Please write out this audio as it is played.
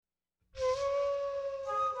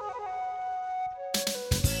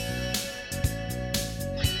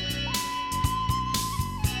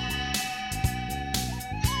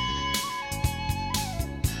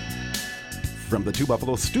from the Two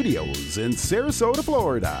Buffalo Studios in Sarasota,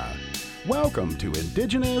 Florida. Welcome to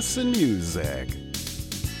Indigenous in Music.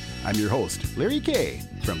 I'm your host, Larry Kay,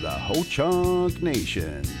 from the Ho-Chunk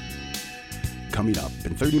Nation. Coming up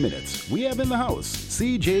in 30 minutes, we have in the house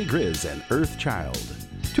CJ Grizz and Earthchild,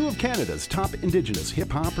 two of Canada's top Indigenous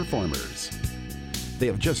hip-hop performers. They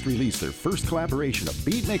have just released their first collaboration of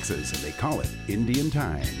beat mixes, and they call it Indian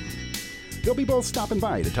Time. They'll be both stopping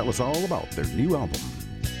by to tell us all about their new album.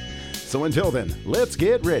 So until then, let's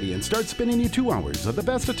get ready and start spinning you 2 hours of the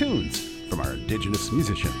best of tunes from our Indigenous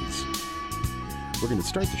musicians. We're going to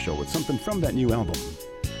start the show with something from that new album.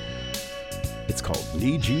 It's called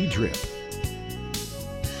Niji Drip.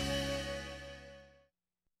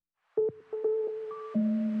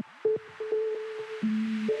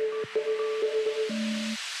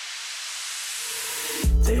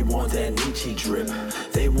 They want that Nietzsche drip.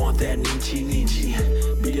 They want that Nietzsche.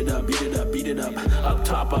 Beat it up, beat it up, beat it up. Up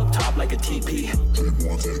top like a TP. They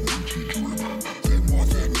want that Nietzsche drip. They want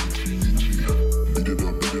that Nietzsche. Beat it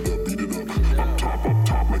up, beat it up, beat it up. Up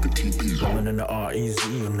top like a TP. Coming in the REZ,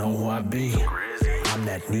 you know who I be. I'm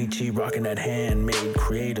that Nietzsche, rocking that handmade,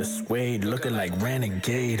 creator suede, looking like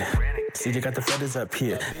renegade. CJ got the feathers up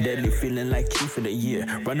here, deadly feeling like chief of the year.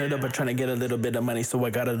 Running up and trying to get a little bit of money, so I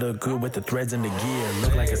gotta look good with the threads and the gear.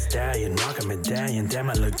 Look like a stallion, rock a medallion, damn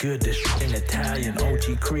I look good, this shit in Italian.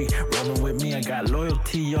 OG Creek, rolling with me, I got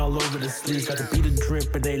loyalty all over the sleeves. Got to beat a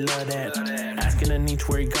drip, but they love that. Asking a niche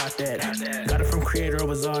where he got that. Got it from Creator, I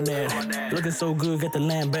was on that. Looking so good, get the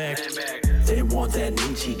land back. They want that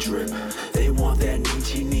Nietzsche drip. They want that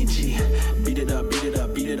Nietzsche. Beat it up, beat it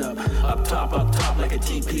up, beat it up. Up top like a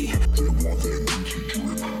TP. They want that Nietzsche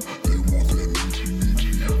drip. They want that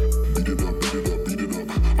Nietzsche. Beat it up, beat it up, beat it up.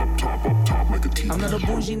 Up top like a TP. I'm not a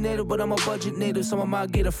bougie native, but I'm a budget native. Some of my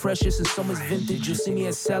get a freshest and some is vintage. You see me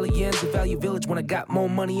at Sally Ann's, the Value Village. When I got more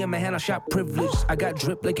money in my hand, I shop privilege. I got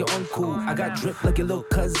drip like your uncle. I got drip like your little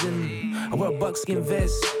cousin. I wear a buckskin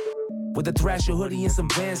vest with a Thrasher hoodie and some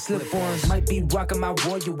Van slip-ons. Might be rocking my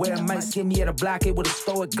warrior wear. Might see me at a blockade with a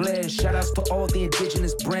stoic glare. Shoutouts to all the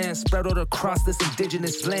indigenous brands spread out across this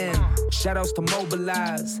indigenous land. Shoutouts to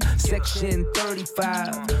Mobilize, Section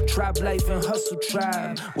 35, Tribe Life and Hustle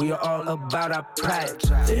Tribe. We are all about our pride.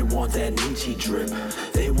 They want that Nietzsche drip.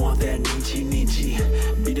 They want that Nietzsche.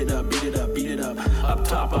 Beat it up, beat it up, beat it up. Up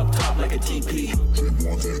top like a TP. They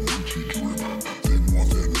want that Nietzsche drip. They want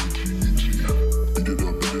that Nietzsche. Beat it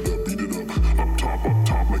up, beat it up, beat it up. Up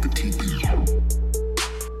top like a TP.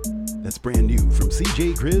 That's brand new from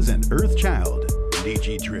CJ Grizz and Earthchild,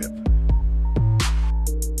 Niji Drip.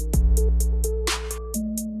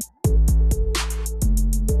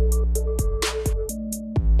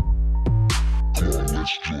 Come on,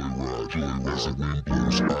 let's joyride. As the wind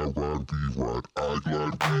blows, I ride, we ride. I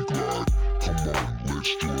glide, we glide. Come on, let's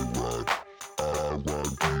joyride. I ride,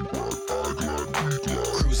 we ride. I glide, we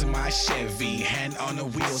glide. Cruising my Chevy, hand on the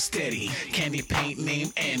wheel steady. Candy paint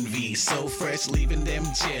named Envy, so fresh leaving them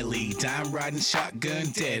jelly. Dime riding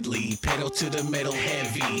shotgun deadly, pedal to the metal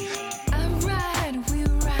heavy. I ride, we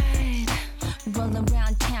ride. Rolling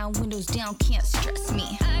around town, windows down, can't stress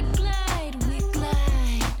me. I glide, we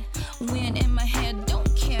glide. Wind in my hair,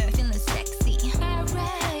 don't care, feeling sexy. I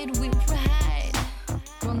ride, we ride.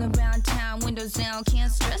 Rolling around town, windows down,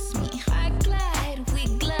 can't stress me. I glide, we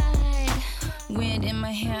glide. Wind in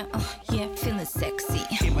my hair, yeah, feeling sexy.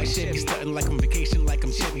 In my Chevy, stunting like I'm vacation, like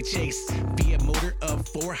I'm Chevy Chase. Via motor of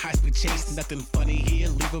 4 high-speed chase. Nothing funny here,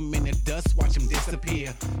 leave them in the dust, watch them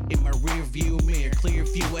disappear. In my rear view mirror, clear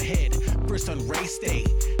view ahead. First on race day,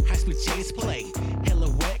 high-speed chase play. Hella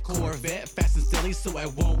wet, Corvette, fast and steady so I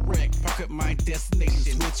won't wreck. Park at my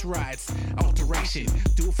destination, switch rides, alteration.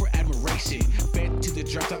 Do it for admiration. Fed to the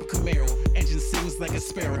drop-top Camaro. Engine sings like a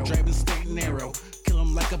sparrow, driving straight and narrow. Kill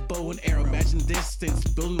 'em like a bow and arrow. Imagine distance,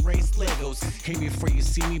 building race Legos. Hear me before you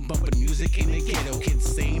see me bumping music in the ghetto. Kids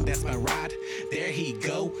saying that's my ride. There he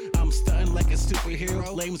go. I'm stunting like a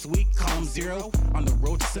superhero. Lames weak, call him zero. On the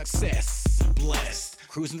road to success. Blessed.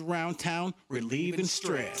 Cruising around town, relieving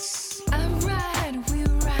stress. I ride, we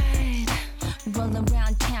ride. Rolling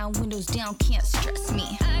around town, windows down, can't stress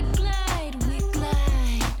me. I glide, we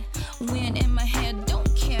glide. Wind in my hair,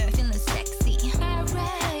 don't care, feeling sexy. I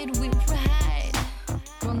ride, we ride.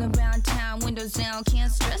 Rolling around town, windows down,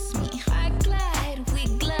 can't stress me. I glide, we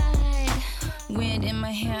glide. Wind in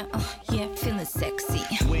my hair, yeah, feeling sexy.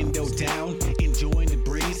 Window down, enjoying the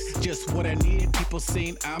breeze. Just what I needed. People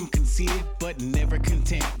saying I'm conceited, but never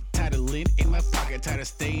content. Tired of lint in my pocket, tired of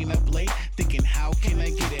staying up late, thinking how can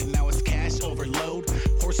I get it? Now it's cash overload,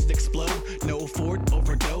 horses explode, no Ford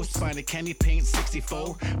overdose, find a candy paint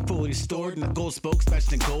 64, fully stored in the gold spokes,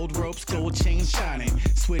 matching the gold ropes, gold chains shining,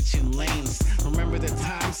 switching lanes. Remember the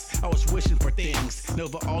times I was wishing for things,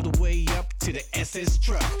 Nova all the way up to the SS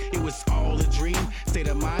truck. It was all a dream, state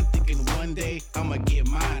of mind, thinking one day I'ma get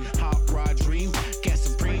mine. Hot rod dream, gas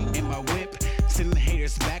supreme in my whip, sending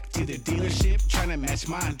haters back to the dealership, trying to match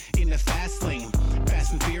mine in the fast lane.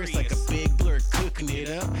 Fast and furious like a big blur, cooking it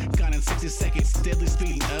up. Gone in 60 seconds, steadily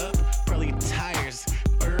speeding up. Probably tires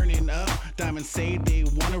burning up. Diamonds say they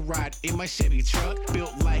wanna ride in my Chevy truck,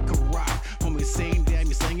 built like a rock. Homies saying, damn,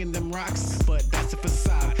 you slinging them rocks, but that's a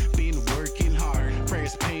facade. Been working hard,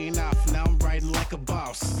 prayers paying off. Now I'm riding like a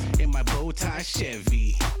boss in my bow tie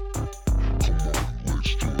Chevy. Come on,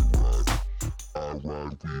 let's do it right. I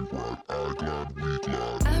ride, we ride, I glide, we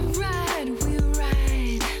glide. I ride, we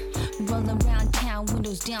ride. Roll around town,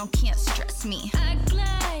 windows down, can't stress me. I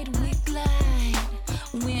glide, we glide.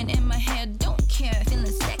 Wind in my hair, don't care, feeling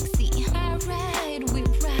sexy. I ride, we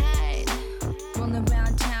ride. Roll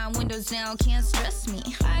around town, windows down, can't stress me.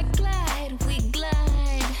 I glide, we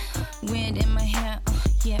glide. Wind in my hair,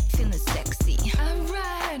 yeah, feeling sexy. I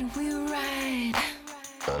ride, we ride.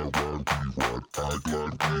 I ride, we ride, I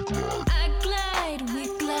glide, we glide. I glide, we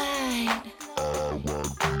glide. I ride, we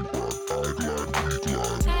ride, I glide, we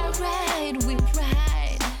glide. I ride, we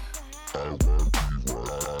ride. I ride, we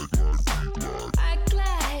ride, I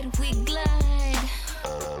glide, we glide. I glide, we glide. I ride, we ride, I glide, we glide.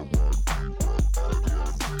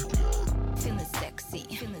 Feeling sexy,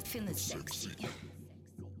 feeling sexy.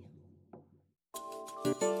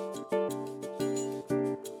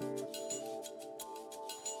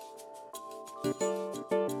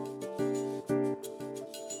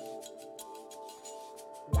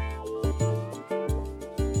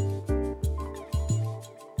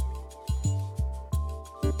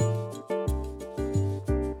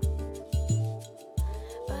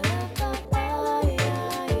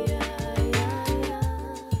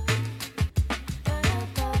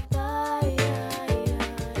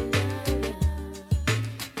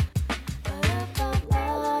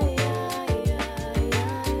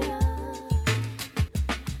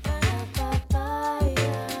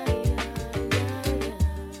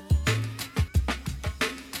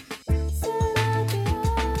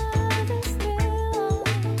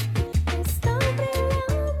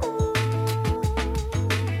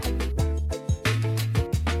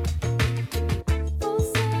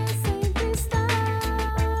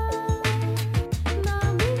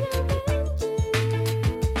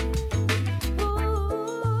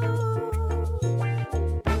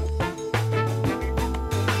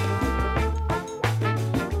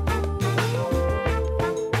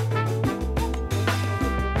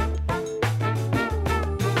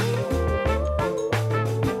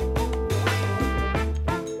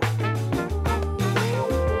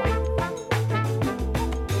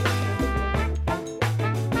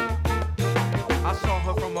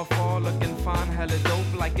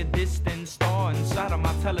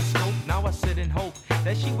 telescope. Now I sit and hope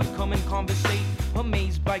that she would come and conversate.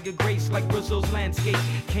 Amazed by your grace, like Brazil's landscape.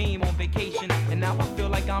 Came on vacation, and now I feel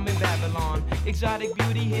like I'm in Babylon. Exotic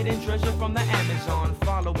beauty, hidden treasure from the Amazon.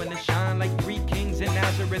 Following the shine like 3 kings in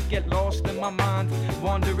Nazareth. Get lost in my mind,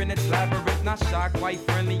 wandering its labyrinth. Not shy, quite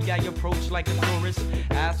friendly, I approach like a tourist.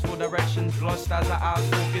 Ask for directions, lost as her eyes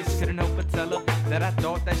focus. Couldn't help but tell her that I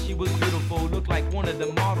thought that she was beautiful. Looked like one of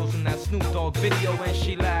the models in that Snoop Dogg video, and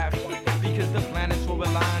she laughed. Because the planets were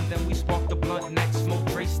aligned, then we sparked the blunt next, smoke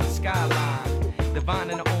traced the skyline.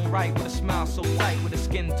 Divine in her own right, with a smile so tight, with a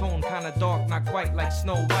skin tone kinda dark, not quite like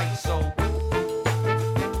Snow White, so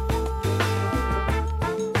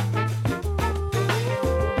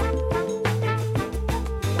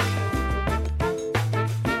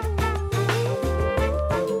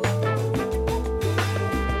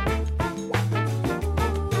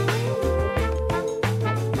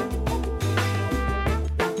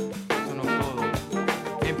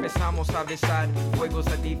a besar, fuegos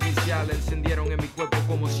artificiales encendieron en mi cuerpo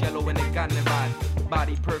como cielo en el carnaval.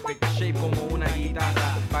 Body perfect, shape como una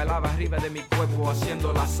guitarra. Bailaba arriba de mi cuerpo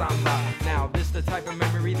haciendo la samba. Now this the type of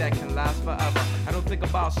memory that can last forever. I don't think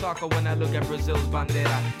about soccer when I look at Brazil's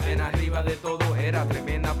bandera. En arriba de todo era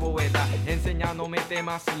tremenda poeta, enseñándome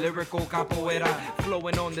temas lyrical capoeira.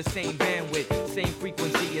 Flowing on the same bandwidth, same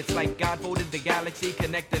frequency. It's like God voted the galaxy,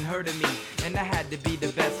 connecting her to me. And that had to be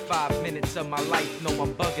the best 5 minutes of my life. No,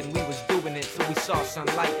 I'm bugging, we was doing it till we saw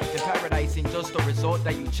sunlight. And paradise ain't just a resort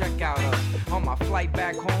that you check out of. On my flight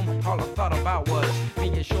back home, all I thought about was me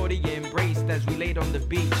and Shorty embraced as we laid on the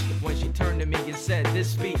beach. When she turned to me and said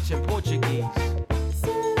this speech in Portuguese.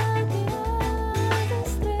 Será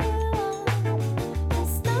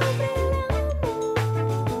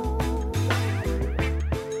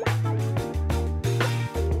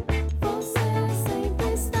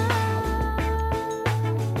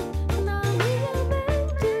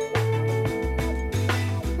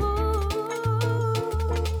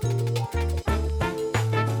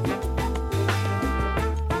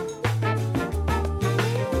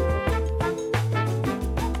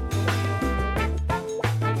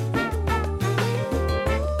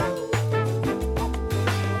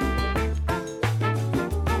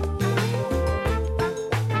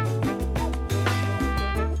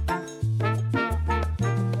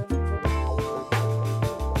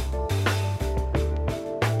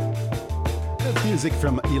That's music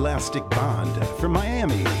from Elastic Bond from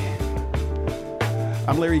Miami.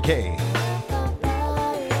 I'm Larry K.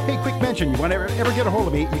 Hey, quick mention, you want to ever get a hold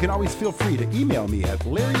of me, you can always feel free to email me at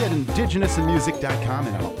larry@indigenousinmusic.com,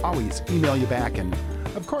 and I'll always email you back. And,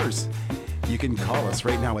 of course, you can call us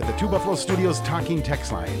right now at the Two Buffalo Studios Talking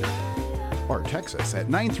Text Line, or text us at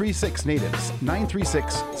 936-NATIVES,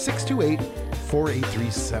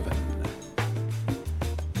 936-628-4837.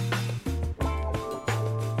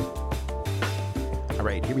 All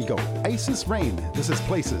right, here we go. Isis Rain. This is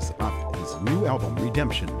Places off his new album,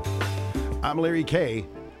 Redemption. I'm Larry K.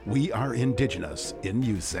 We are Indigenous in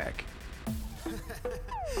music.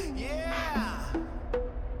 Yeah.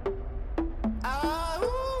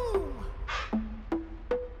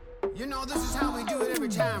 You know, this is how we do it every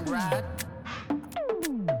time, right?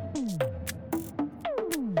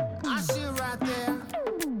 I see you right there.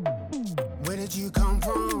 Where did you come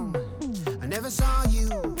from? I never saw you,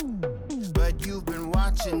 but you've been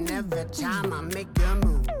watching every time I make a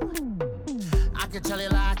move. I can tell you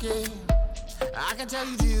like it, I can tell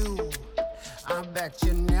you do. I bet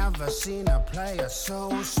you never seen a player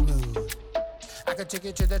so smooth. I could take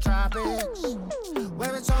you to the tropics,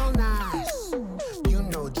 where it's all nice. You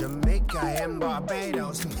know Jamaica and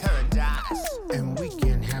Barbados and paradise. And we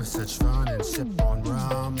can have such fun and sip on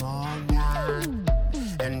rum all night.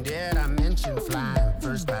 And did I mention flying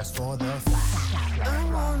first class for the flight? I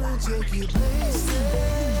wanna take you places,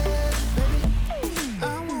 baby.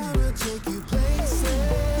 I wanna take you places,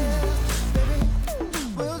 baby.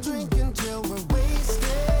 We'll drink until we're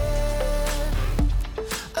wasted.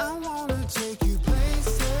 I wanna take you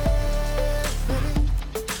places, baby.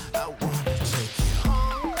 I wanna take you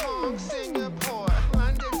Hong Kong, Singapore,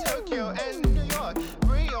 London, Tokyo, and New York,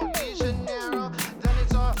 Rio de Janeiro, then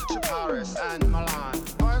it's off to Paris and Milan,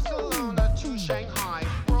 Barcelona to Shanghai,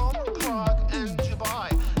 Rome, Prague, and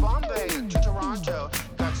Dubai, Bombay to Toronto.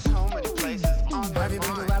 Got so many places on my mind. Have you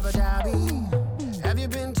been to Abu Dhabi? Have you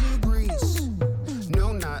been to Greece?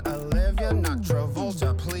 No, not Olivia, not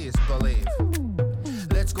Travolta, please believe.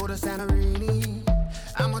 Let's go to Santorini.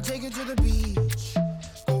 I'ma take you to the beach.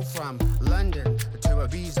 Go from London to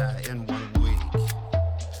Ibiza in 1 week.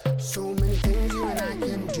 So many things you and I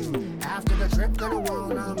can do. After the trip, gonna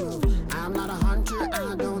wanna move. I'm not a hunter,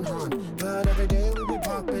 I don't hunt, but every day we be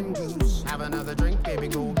popping goose. Have another drink, baby,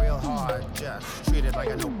 go real hard. Just treat it like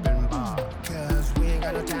an open bar. Cause we ain't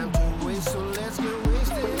got no time to waste, so let's get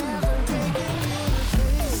wasted. I'm taking you to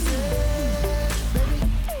places, baby.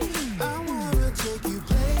 I wanna take you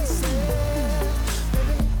places,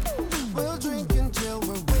 baby. We'll drink until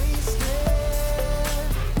we're wasted.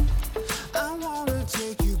 I wanna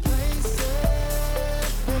take you places,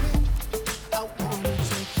 baby. I wanna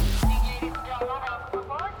take you. Ladies and gentlemen,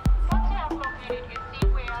 report. Once you have located your seat,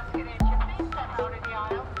 we ask you that you please step out of the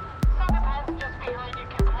aisle so the passengers behind you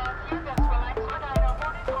can pass you. This will expedite our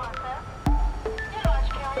boarding process.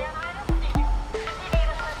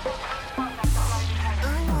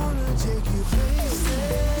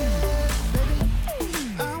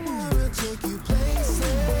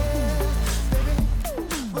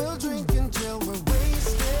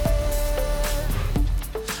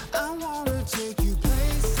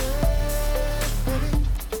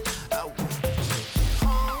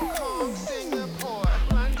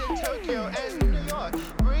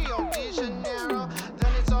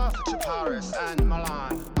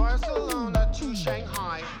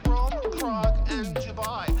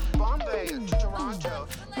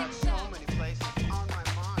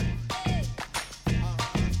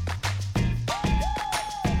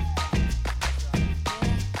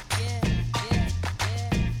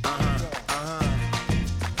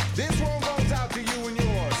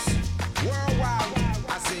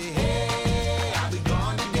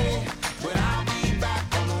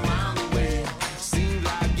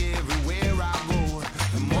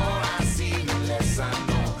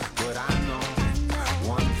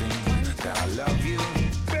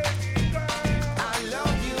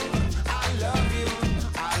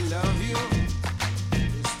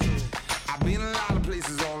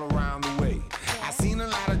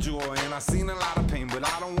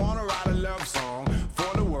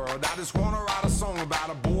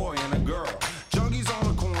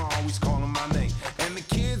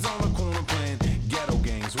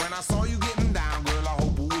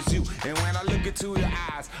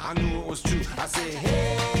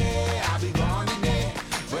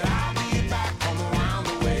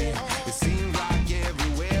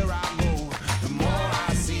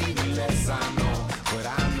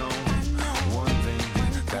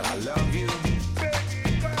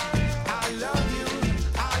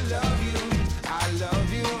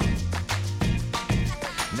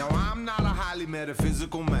 highly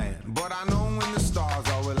metaphysical man, but I know when the stars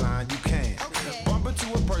are aligned, you can't bump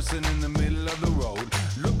into a person in the middle of the road,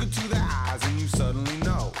 look into their eyes and you suddenly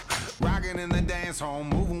know. Rocking in the dance hall,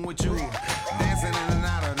 moving with you, dancing in and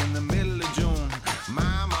out in the middle of June.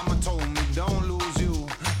 My mama told me don't lose you,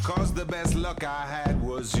 cause the best luck I had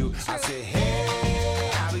was you. I said,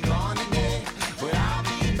 hey, I'll be gone today, but I'll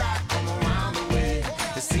be back from around the way.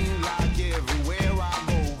 It seems like everywhere I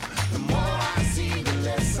go, the more I see, the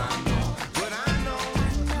less I know. But I know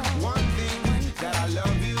one thing, that I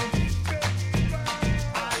love you.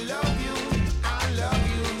 I love you, I love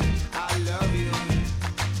you, I love you.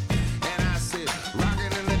 And I said,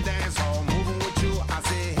 rocking in the dance hall, moving with you. I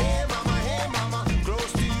said, hey mama,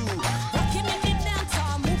 close to you. Rocking in the dance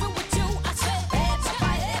hall, moving with you. I said, hey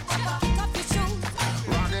papa, kick off your shoes.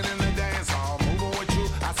 Rocking in the dance hall, moving with you.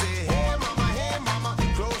 I said, hey mama,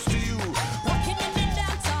 close to you. Rocking in the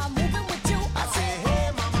dance hall, moving with you. I said, hey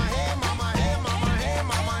mama, hey mama, hey mama, hey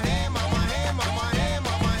mama, hey mama, hey mama, hey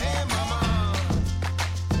mama, hey mama.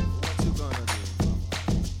 What you gonna do?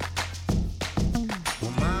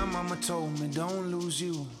 Well, my mama told me don't lose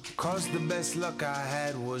you, cause the best luck I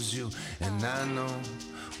had was you. And I know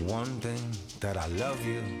one thing, that I love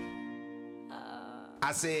you.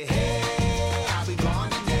 I said, hey, I'll be gone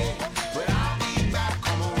today, but I'll be back,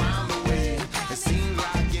 come around the way. It seems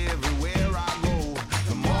like everywhere I go,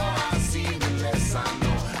 the more I see, the less I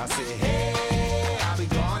know. I said, hey, I'll be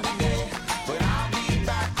gone today, but I'll be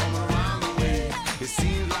back, come around the way. It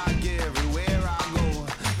seems like everywhere I go,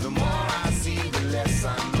 the more I see, the less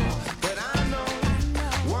I know. But I know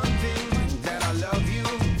one thing, that I love you.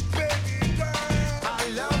 Baby girl, I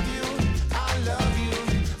love you, I love you,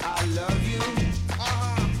 I love you. I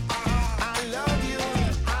love you,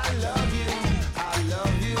 I love you, I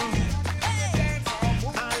love you.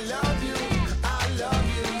 I love you, I love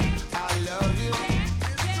you, I love you.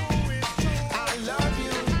 I love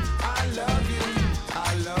you, I love you,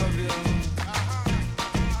 I love you.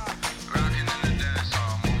 Rocking in the dance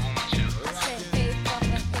hall, moving with you.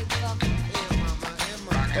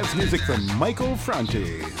 That's music from Michael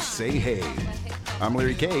Franti. Say hey. I'm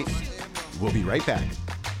Larry K. We'll be right back.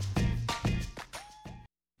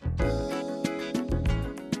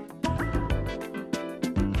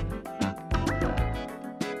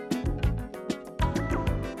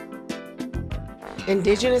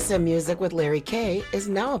 Indigenous in Music with Larry K is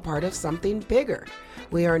now a part of something bigger.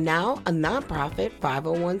 We are now a nonprofit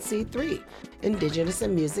 501c3. Indigenous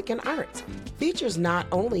in Music and Arts features not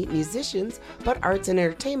only musicians, but arts and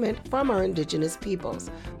entertainment from our Indigenous peoples.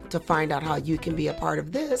 To find out how you can be a part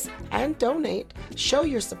of this and donate, show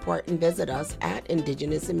your support and visit us at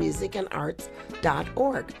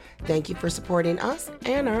indigenousinmusicandarts.org. Thank you for supporting us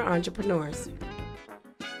and our entrepreneurs.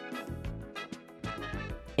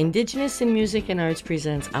 Indigenous in Music and Arts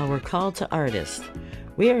presents Our Call to Artists.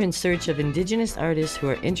 We are in search of Indigenous artists who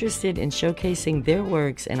are interested in showcasing their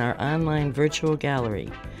works in our online virtual gallery.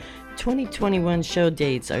 2021 show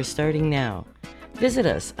dates are starting now. Visit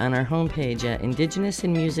us on our homepage at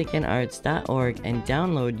indigenousinmusicandarts.org and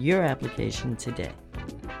download your application today.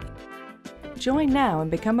 Join now and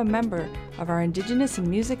become a member of our Indigenous in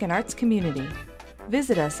Music and Arts community.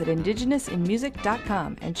 Visit us at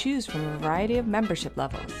indigenousinmusic.com and choose from a variety of membership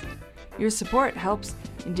levels. Your support helps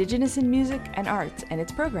Indigenous in Music and Arts and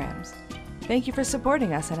its programs. Thank you for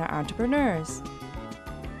supporting us and our entrepreneurs.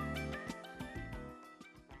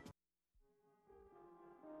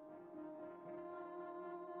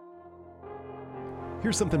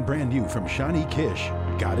 Here's something brand new from Shawnee Kish.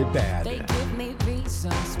 Got It Bad. They give me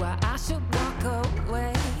reasons why I should walk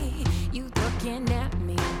away. You looking at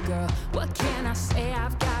me, girl. What can I say?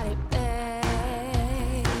 I've got it bad.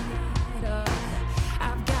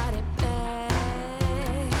 I've got it bad.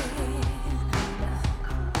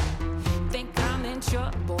 Think I'm in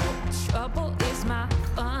trouble. Trouble is my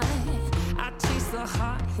fun. I chase the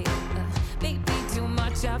hot hit. Maybe too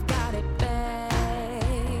much. I've got it bad.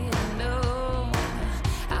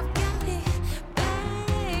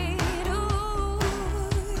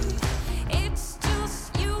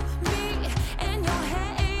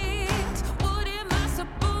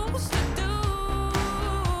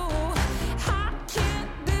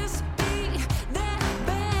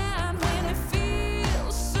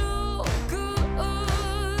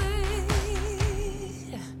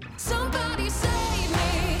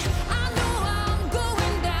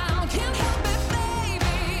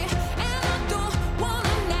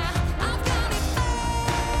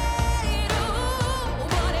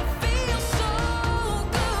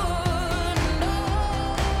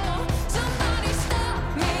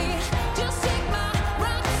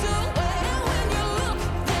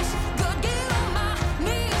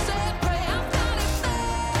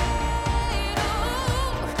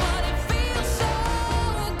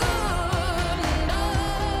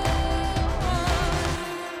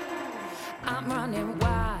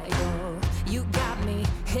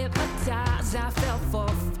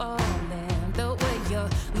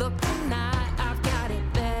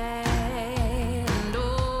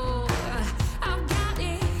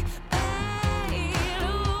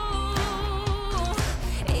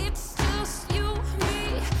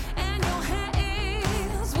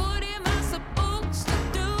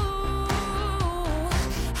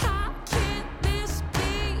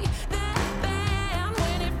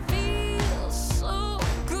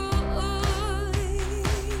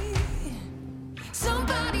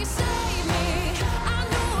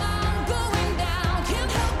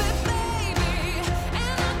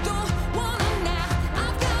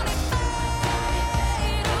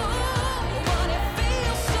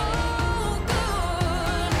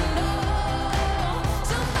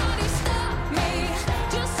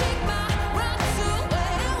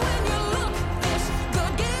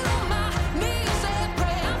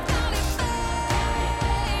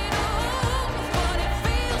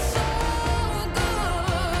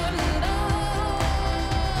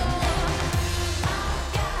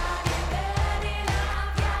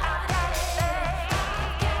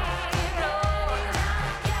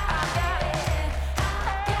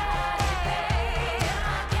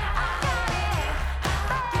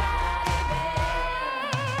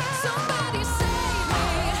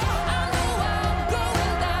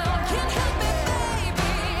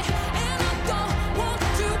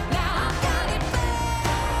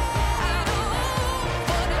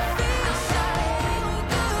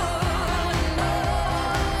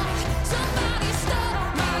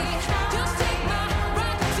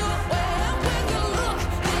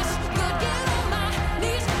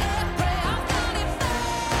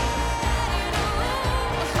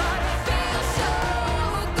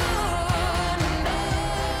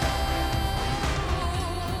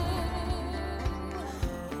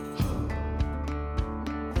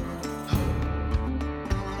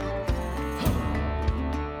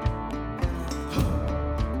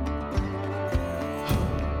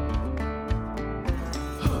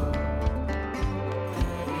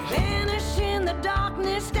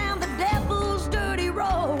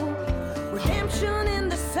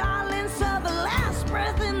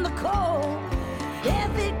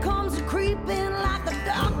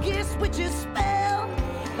 witch's spell.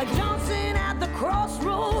 Like Johnson at the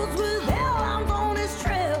crossroads with hellhounds on his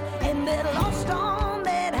trail. And they're lost on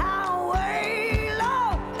that highway,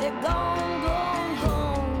 Lord, they're gone, gone,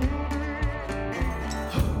 gone.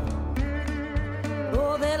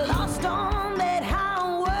 Oh, they're lost on that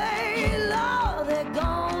highway, Lord, they're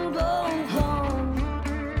gone, gone, gone.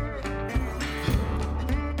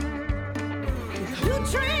 Blue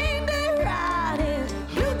train they riding,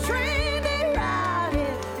 blue train they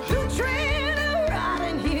riding, blue train they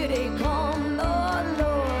riding, here they come, Lord,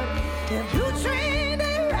 Lord. Yeah, blue train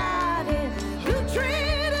they riding, blue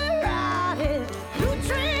train they riding, blue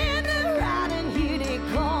train they riding, here they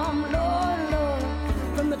come, Lord, Lord.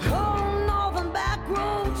 From the cold northern back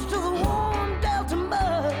roads to the warm Delta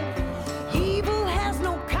mud, evil has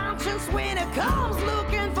no conscience when it comes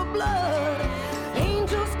looking for blood.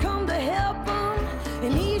 Angels come to help them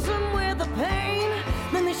and ease them with the pain.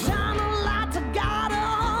 Then they shine a light to guide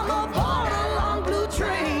them aboard a long blue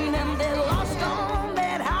train. And they're lost on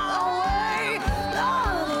that highway.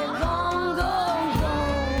 Lord, they're gone, gone,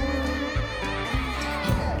 gone.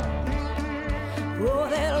 Oh,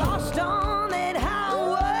 they're lost on that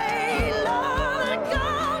highway. Lord, they're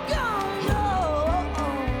gone, gone, gone.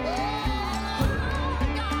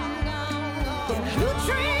 Yeah, blue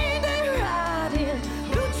train they riding,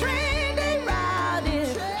 blue train they riding,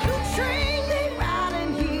 blue train they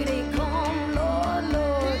riding, here they come, Lord,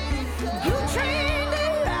 Lord. Blue train they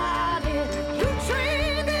riding, blue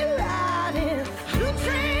train they riding, blue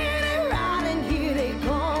train they riding, here they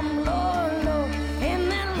come, Lord, Lord. And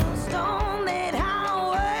they're lost on that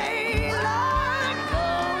highway, Lord,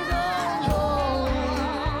 gone, gone, gone.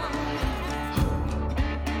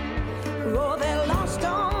 Oh, they're lost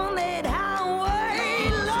on that highway,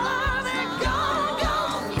 Lord, they're gone,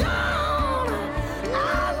 gone, gone.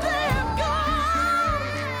 Ah, they're gone.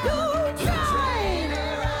 Blue train,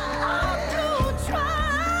 ah, blue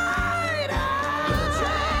train, ah, blue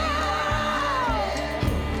train.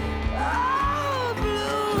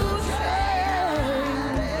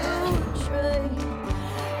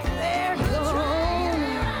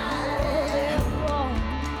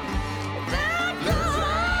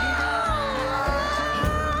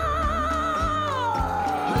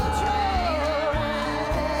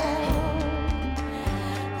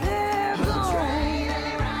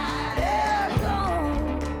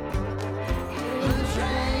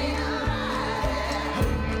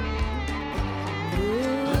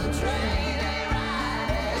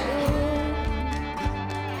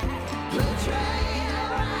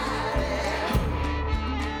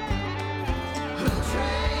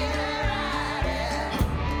 They're gone, they're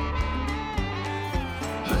gone.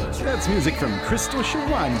 That's music from Crystal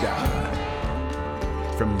Shawanda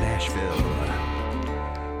from Nashville.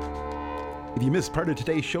 If you missed part of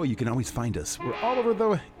today's show, you can always find us. We're all over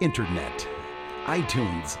the internet.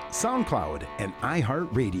 iTunes, SoundCloud, and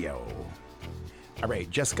iHeartRadio. All right,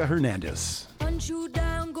 Jessica Hernandez. Hunt you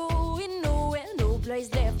down, going nowhere, no place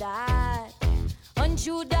left to hide. Hunt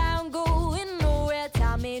you down, going nowhere,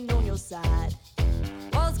 time ain't on your side.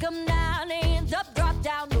 Walls come down, hands up, drop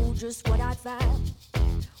down, know just what I'd find.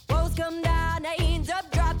 Walls come down, hands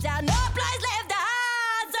up, drop down, no place left to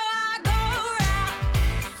hide. So I go around,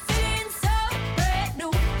 feeling so brand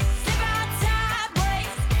new. Slip out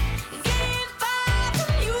sideways, getting far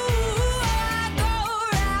from you. I go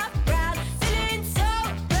round, round, feeling so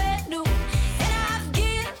brand new. And I've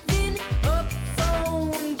given up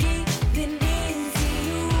on giving in to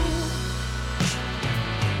you.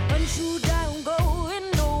 Hunt you down, going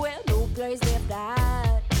nowhere, no place left to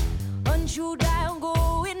hide. Hunt you down,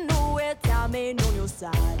 going nowhere, time ain't on your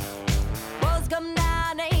side. Walls come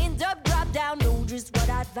down, hands up, drop down, know just what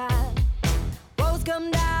I'd find. Walls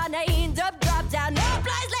come down, hands up, drop down, no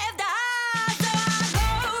place left to hide. So I go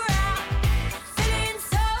around, feeling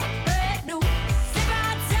so brand new. Slip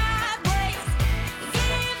out sideways,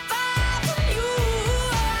 getting far from you.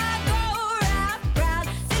 I go round, round,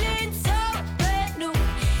 feeling so brand new.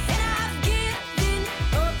 And I've given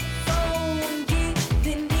up on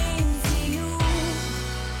giving in to you.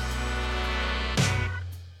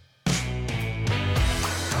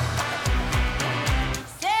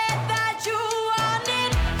 Said that you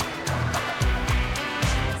wanted,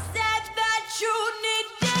 said that you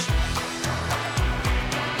needed,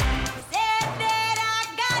 said that I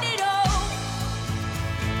got it all.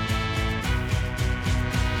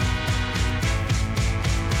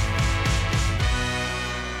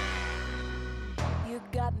 You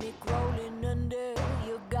got me crawling under,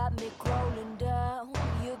 you got me crawling down,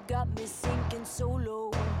 you got me sinking so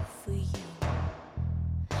low for you.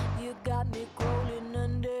 You got me crawling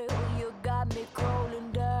under, you got me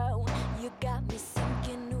crawling down, you got me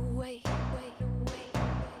sinking away.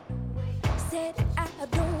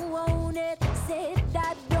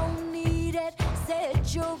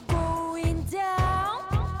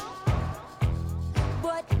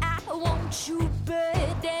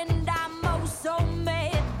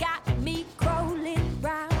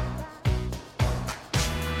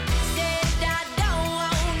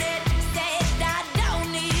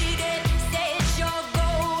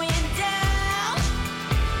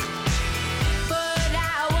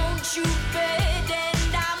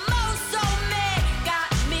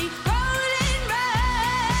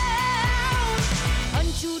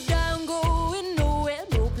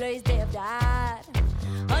 place they've died.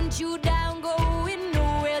 Hunt you down, going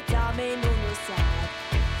nowhere, time ain't on your side.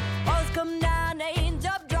 Walls come down, they end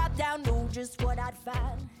up, drop down, know just what I'd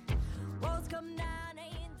find. Walls come down, they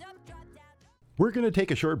end up, drop down. We're going to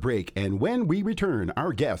take a short break, and when we return,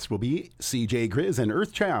 our guests will be CJ Grizz and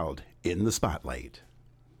Earthchild in the spotlight.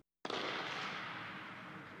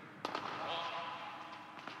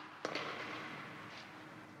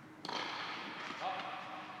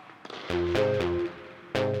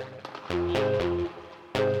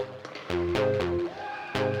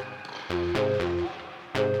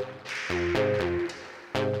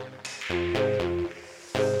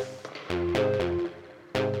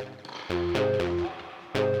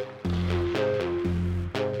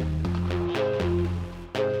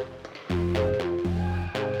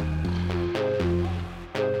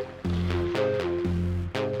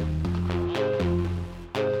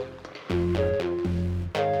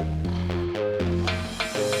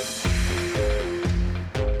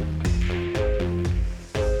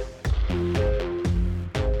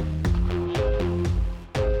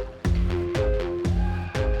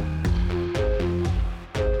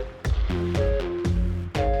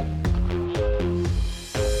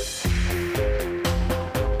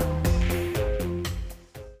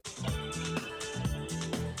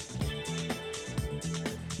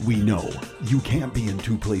 We know you can't be in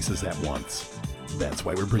two places at once. That's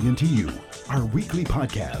why we're bringing to you our weekly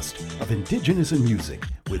podcast of Indigenous in Music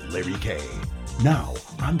with Larry K. Now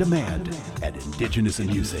on demand at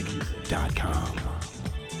indigenousinmusic.com.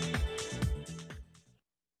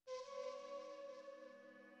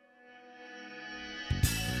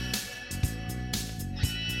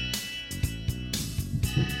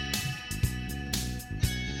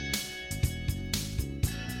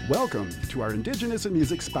 Welcome to our Indigenous in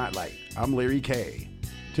Music Spotlight. I'm Larry K.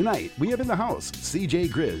 Tonight, we have in the house CJ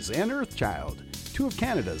Grizz and Earthchild, two of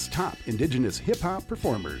Canada's top Indigenous hip-hop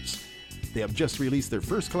performers. They have just released their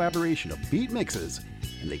first collaboration of beat mixes,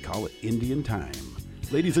 and they call it Indian Time.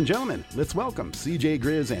 Ladies and gentlemen, let's welcome CJ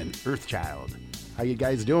Grizz and Earthchild. How you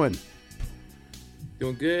guys doing?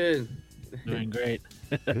 Doing good. Doing great.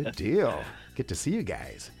 Good deal. Good to see you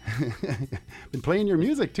guys. Been playing your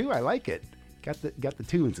music too. I like it. Got the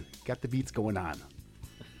tunes, got the beats going on.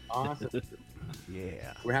 Awesome.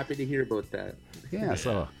 Yeah. We're happy to hear about that. Yeah,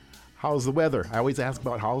 so how's the weather? I always ask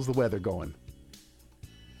about how's the weather going.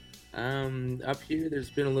 Up here,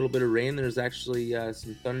 there's been a little bit of rain. There's actually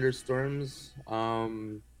some thunderstorms.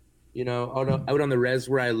 You know, out on the res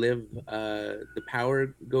where I live, the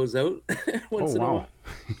power goes out once in a while.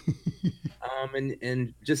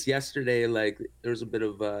 And just yesterday, like there was a bit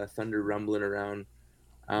of thunder rumbling around.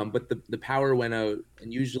 But the power went out,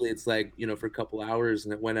 and usually it's like, you know, for a couple hours,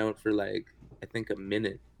 and it went out for like, I think a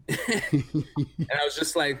minute. And I was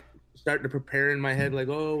just like starting to prepare in my head, like,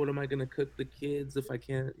 oh, what am I going to cook the kids if I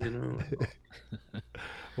can't, you know?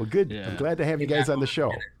 Well, good. Yeah. I'm glad to have you guys on the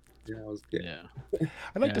show. Yeah, it was good. Yeah.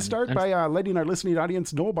 I'd like to start by letting our listening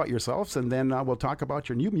audience know about yourselves, and then we'll talk about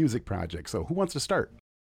your new music project. So who wants to start?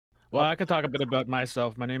 Well, I could talk a bit about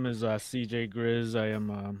myself. My name is CJ Grizz. I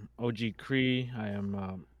am OG Cree.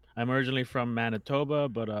 I'm originally from Manitoba,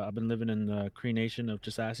 but I've been living in the Cree Nation of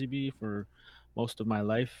Chisasibi for most of my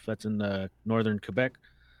life. That's in northern Quebec.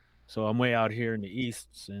 So I'm way out here in the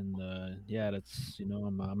east, and yeah, that's, you know,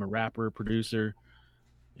 I'm a rapper, producer.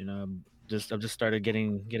 You know, I've just started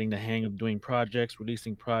getting the hang of doing projects,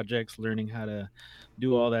 releasing projects, learning how to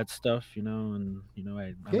do all that stuff, you know, and you know,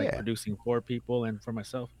 I like producing for people and for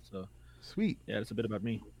myself. So sweet. Yeah, that's a bit about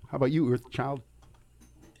me. How about you, Earthchild?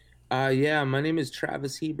 Yeah, my name is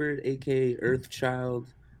Travis Hebert, aka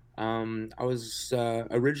Earthchild. I was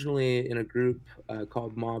originally in a group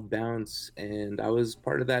called Mob Bounce, and I was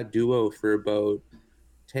part of that duo for about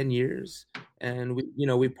 10 years. And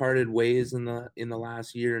we parted ways in the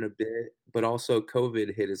last year and a bit, but also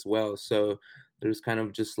COVID hit as well. So there's kind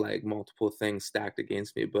of just like multiple things stacked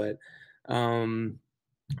against me. But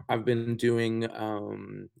I've been doing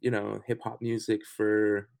hip hop music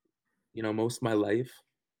for most of my life,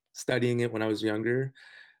 studying it when I was younger.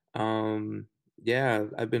 Yeah,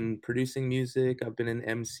 I've been producing music. I've been an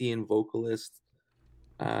MC and vocalist,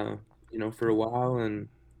 for a while, and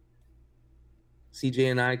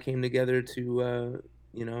CJ and I came together to,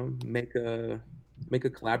 make a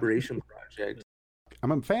collaboration project.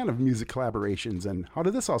 I'm a fan of music collaborations, and how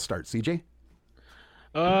did this all start, CJ?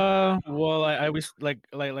 Well, I was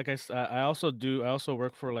I also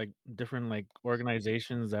work for like different like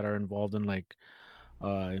organizations that are involved in like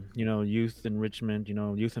youth enrichment,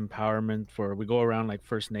 youth empowerment. We go around like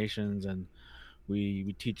First Nations, and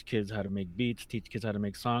we teach kids how to make beats, teach kids how to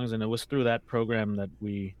make songs. And it was through that program that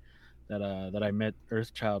that I met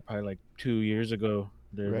Earthchild probably like 2 years ago.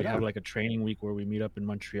 Right We have on. like a training week where we meet up in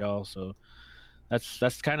Montreal. So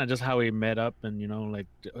that's kind of just how we met up, and like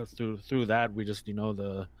through that we just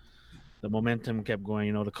the momentum kept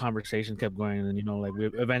going, the conversation kept going, and like we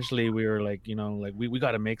were like, like we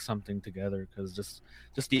got to make something together, because just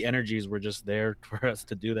the energies were just there for us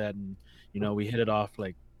to do that, and we hit it off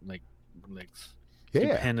like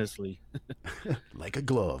Yeah. stupendously. Like a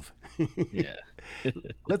glove. Yeah.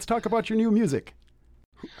 Let's talk about your new music.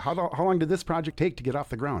 How long did this project take to get off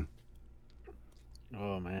the ground?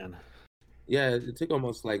 Oh man. Yeah, it took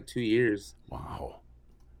almost like 2 years. Wow.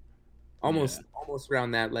 Almost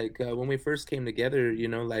around that. Like when we first came together,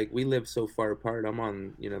 like we live so far apart. I'm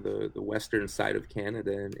on, the western side of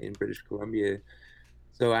Canada in British Columbia.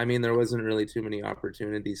 So, I mean, there wasn't really too many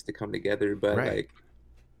opportunities to come together, but Right.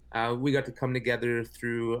 we got to come together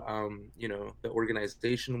through, the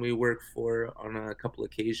organization we work for on a couple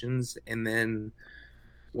occasions. And then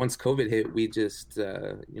once COVID hit, we just,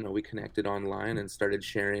 we connected online and started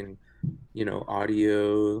sharing,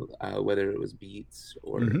 audio, whether it was beats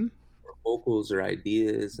or, Mhm. or vocals or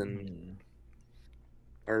ideas. And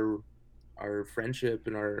our friendship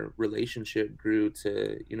and our relationship grew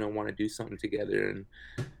to, want to do something together. And,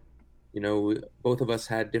 both of us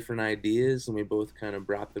had different ideas, and we both kind of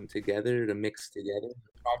brought them together to mix together.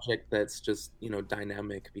 A project that's just,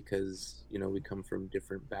 dynamic because, we come from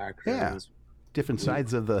different backgrounds. Different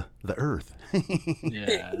sides of the earth.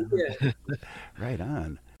 Yeah. Right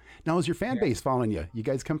on. Now, is your fan base following you? You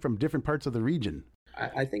guys come from different parts of the region.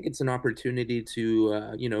 I think it's an opportunity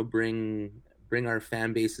to, bring our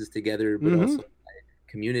fan bases together, but Mhm. also like,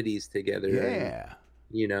 communities together. Yeah.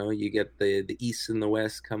 And, you get the East and the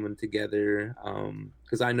West coming together.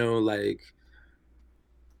 Because I know, like,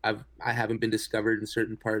 I haven't been discovered in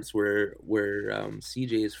certain parts where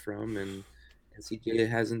CJ is from, and CJ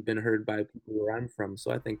hasn't been heard by people where I'm from.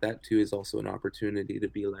 So I think that too is also an opportunity to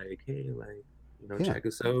be like, hey, like, Yeah. check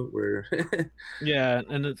us out. We're Yeah,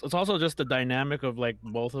 and it's also just the dynamic of like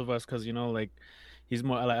both of us, because like he's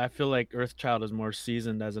more like, I feel like Earthchild is more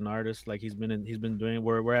seasoned as an artist, like he's been doing,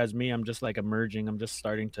 whereas me, I'm just like emerging, I'm just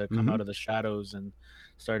starting to come Mhm. out of the shadows and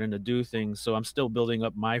starting to do things. So I'm still building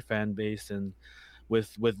up my fan base, and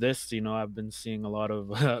with this, I've been seeing a lot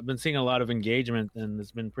of I've been seeing a lot of engagement, and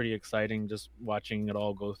it's been pretty exciting just watching it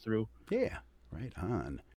all go through. Yeah. Right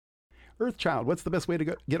on. Earthchild, what's the best way to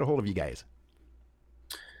get a hold of you guys?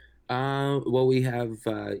 Well, we have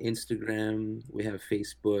Instagram, we have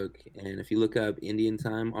Facebook, and if you look up Indian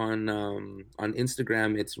Time on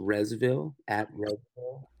Instagram, it's Resville at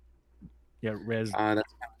Resville. Yeah, Res. That's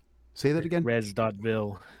Say that again.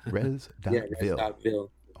 Res.ville. Res.ville. Res.ville.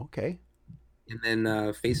 Okay. And then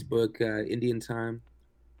Facebook, Indian Time,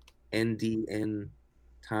 NDN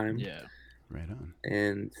Time. Yeah. Right on.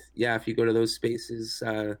 And yeah, if you go to those spaces,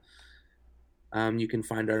 you can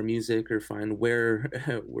find our music or find where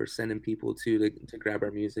we're sending people to grab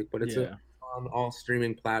our music. But it's on all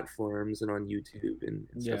streaming platforms and on YouTube and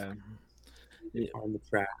stuff. On the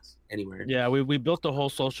tracks anywhere. Yeah, we built the whole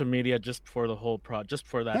social media just for the whole just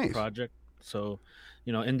for that Nice. project. So,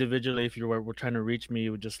 individually, if you were trying to reach me,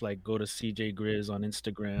 you would just like go to CJ Grizz on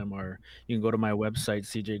Instagram, or you can go to my website,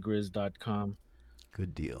 cjgrizz.com.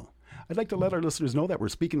 Good deal. I'd like to let our listeners know that we're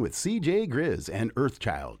speaking with CJ Grizz and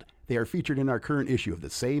Earthchild. They are featured in our current issue of the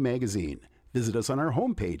Say magazine. Visit us on our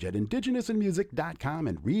homepage at indigenousinmusic.com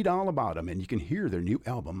and read all about them, and you can hear their new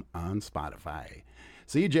album on Spotify.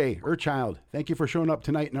 CJ, Earthchild, thank you for showing up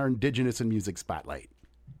tonight in our Indigenous in Music Spotlight.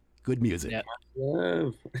 Good music. Yeah.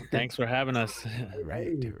 Love. Thanks for having us.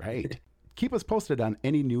 Right. Keep us posted on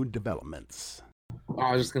any new developments. Oh,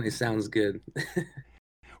 I was just going to say, sounds good.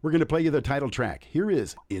 We're going to play you the title track. Here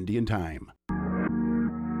is Indian Time.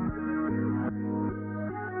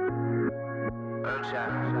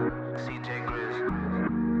 CJ Grizz,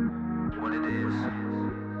 what it is,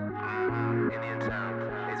 Indian Time,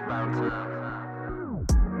 it's about time.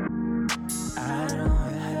 I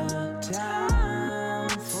don't have time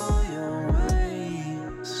for your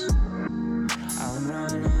ways. I'm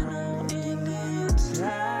running on Indian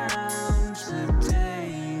time today.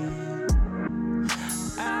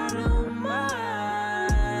 I don't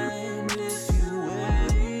mind if you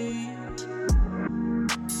wait.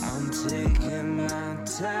 I'm taking my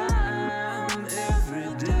time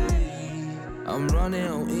every day. I'm running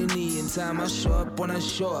on Indian time. I show up when I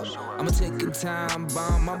show up. I'm taking time,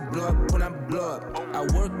 bomb. I blow up when I blow up. I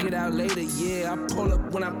work it out later, yeah. I pull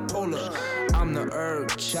up when I pull up. I'm the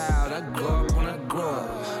Earthchild. I grow up when I grow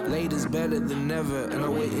up. Latest better than ever, and I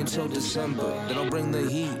wait until December. They don't bring the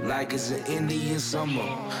heat like it's an Indian summer.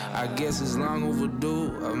 I guess it's long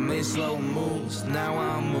overdue. I made slow moves. Now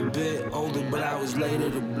I'm a bit older, but I was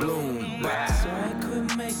later to bloom. So I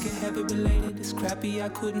couldn't make it happy related. It's crappy, I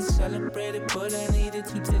couldn't celebrate it, but I needed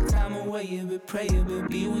to take time away a bit, pray a bit,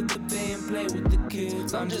 be with the band, play with the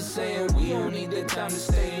kids. I'm just saying we don't need that time to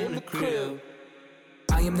stay in the crib.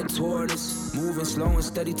 I am the tortoise, moving slow and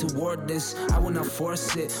steady toward this. I will not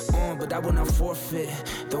force it on, but I will not forfeit.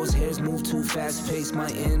 Those hairs move too fast paced,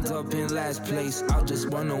 might end up in last place. I'll just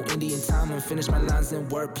run on Indian time and finish my lines in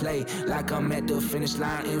wordplay, like I'm at the finish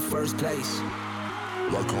line in first place.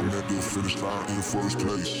 Like I'm at the finish line in first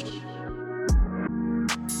place.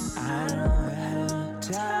 I don't have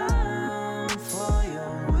time for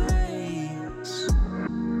your ways.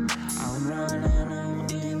 I'm running on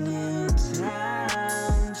Indian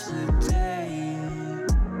time today.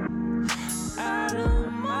 I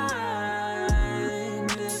don't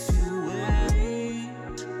mind if you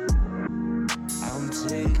wait. I'm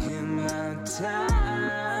taking my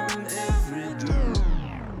time every day.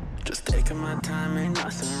 Just taking my time, ain't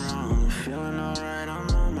nothing wrong. Feeling alright, I'm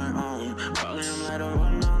on my own. Probably I'm light on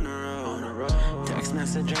one on the road. Text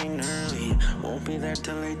message ain't early, won't be there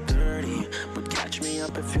till 8:30. But catch me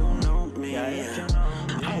up if you know me. I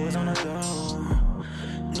was on the go,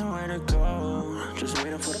 nowhere to go. Just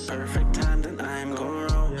waiting for the perfect time, then I'm gonna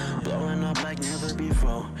roll. Blowing up like never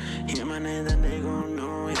before. Hear my name, then they gon'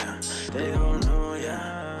 know, yeah. They gon' know,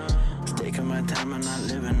 yeah. Taking my time and not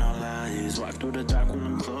living no lies. Walk through the dark when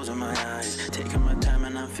I'm closing my eyes. Taking my time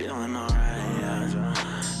and I'm feeling alright, yeah.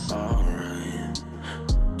 Alright.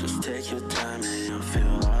 Just take your time and you'll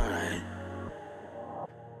feel alright.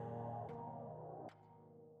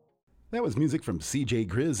 That was music from CJ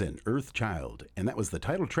Grizz and Earthchild, and that was the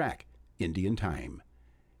title track, Indian Time.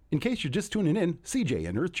 In case you're just tuning in, CJ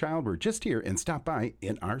and Earthchild were just here and stopped by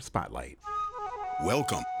in our spotlight.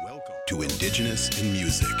 Welcome to Indigenous in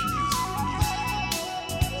Music.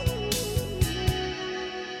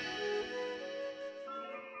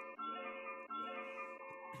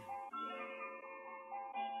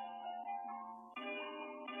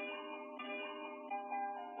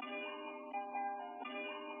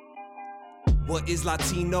 What is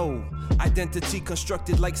Latino? Identity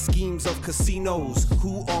constructed like schemes of casinos.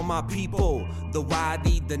 Who are my people? The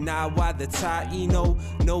Wadi, the Nawa, the Taino.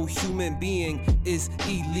 No human being is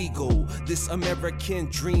illegal. This American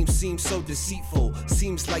dream seems so deceitful.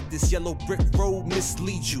 Seems like this yellow brick road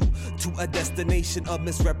misleads you to a destination of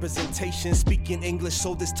misrepresentation. Speaking English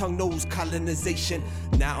so this tongue knows colonization.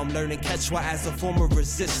 Now I'm learning Quechua as a form of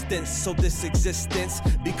resistance. So this existence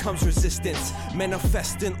becomes resistance.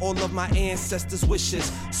 Manifesting all of my ancestors'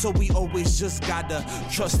 wishes. So we always just gotta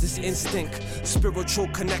trust this instinct. Spiritual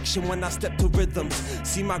connection when I step to rhythms.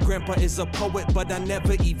 See, my grandpa is a poet, but I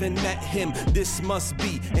never even met him. This must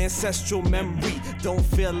be ancestral memory. Don't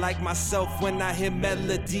feel like myself when I hear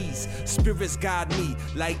melodies. Spirits guide me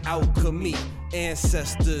like alchemy.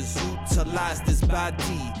 Ancestors utilize this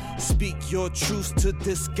body. Speak your truths to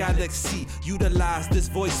this galaxy. Utilize this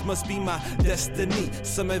voice, must be my destiny.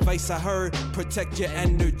 Some advice I heard, protect your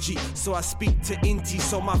energy. So I speak to Inti,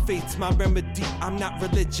 so my faith's my remedy. I'm not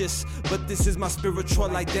religious, but this is my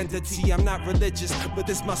spiritual identity. I'm not religious, but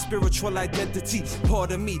this is my spiritual identity.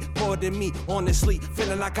 Pardon me, honestly.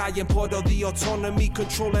 Feeling like I am part of the autonomy,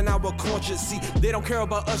 controlling our conscience. See, they don't care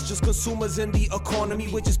about us, just consumers in the economy.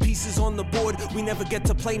 We're just pieces on the board. We never get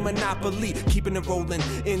to play Monopoly. Keeping it rolling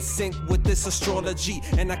in sync with this astrology.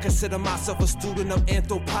 And I consider myself a student of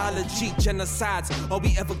anthropology. Genocides, are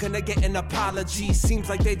we ever gonna get an apology? Seems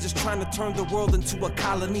like they just trying to turn the world into a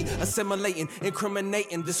colony. Assimilating,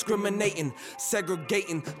 incriminating, discriminating,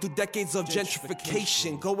 segregating through decades of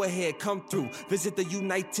gentrification. Go ahead, come through, visit the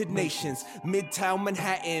United Nations. Midtown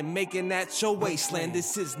Manhattan, making that your wasteland.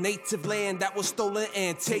 This is native land that was stolen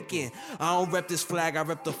and taken. I don't rep this flag, I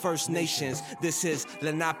rep the First Nations. This is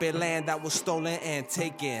Lenape land that was stolen and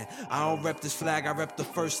taken. I don't rep this flag, I rep the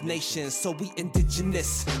First Nations. So we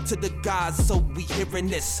indigenous to the gods, so we hearing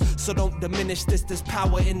this. So don't diminish this, there's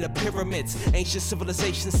power in the pyramids. Ancient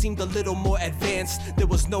civilizations seemed a little more advanced. There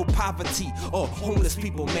was no poverty or homeless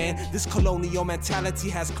people, man. This colonial mentality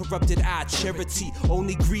has corrupted our charity.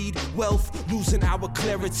 Only greed, wealth, losing our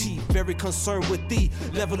clarity. Very concerned with the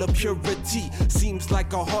level of purity. Seems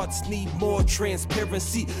like our hearts need more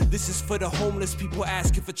transparency. This is for the homeless people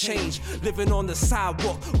asking for change. Living on the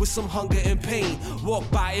sidewalk with some hunger and pain. Walk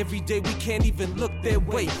by every day, we can't even look their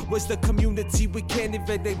way. Where's the community? We can't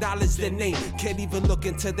even acknowledge their name. Can't even look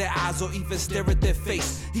into their eyes or even stare at their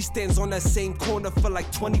face. He stands on that that same corner for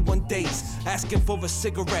like 21 days, asking for a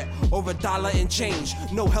cigarette or $1 and change.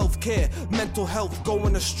 No health care, mental health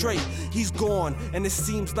going astray. He's gone, and it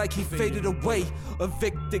seems like he faded away.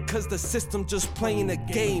 Evicted cause the system just playing a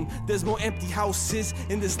game. There's more empty houses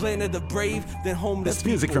in this land of the brave than homeless That's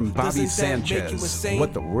music people. from Bobby Doesn't that make you Sanchez. insane?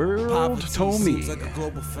 What the World Poverty Told Me. seems like a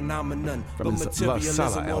global phenomenon, From but his La materialism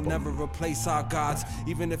Sala will album. never replace our gods.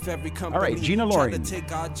 Even if every company All right, Gina try Loring. to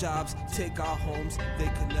take our jobs, take our homes, they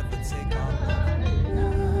could never take our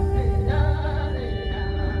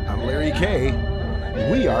I'm Larry K.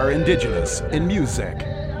 We are indigenous in music.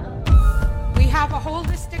 We have a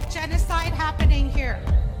holistic genocide happening here.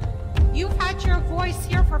 You've had your voice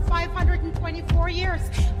here for 524 years.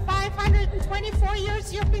 524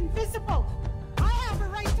 years you've been visible. I have a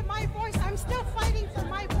right to my voice. I'm still fighting for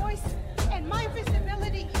my voice and my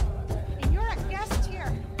visibility. And you're a guest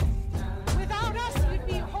here. Without us, you'd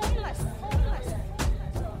be homeless.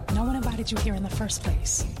 No one invited you here in the first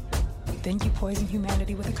place. Then you poison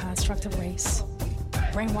humanity with a construct of race.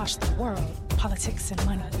 Brainwash the world, politics and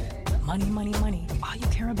money. Money, money, money. All you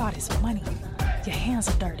care about is money. Your hands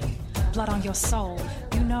are dirty. Blood on your soul.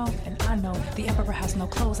 You know, and I know, the emperor has no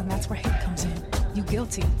clothes, and that's where hate comes in. You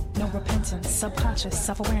guilty, no repentance, subconscious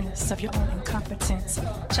self-awareness of your own incompetence.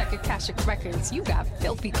 Check Akashic records, you got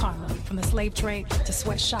filthy karma. From the slave trade to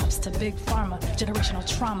sweatshops to big pharma, generational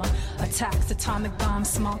trauma, attacks, atomic bombs,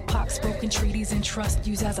 smallpox, broken treaties, and trust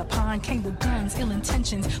used as a pawn. Came with guns, ill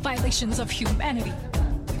intentions, violations of humanity.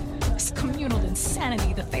 It's communal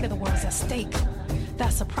insanity, the fate of the world is at stake.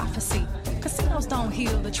 That's a prophecy. Casinos don't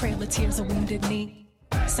heal the trail of tears of wounded knee.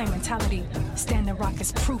 Same mentality, standing rock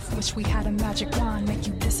is proof. Wish we had a magic wand, make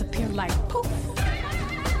you disappear like poof.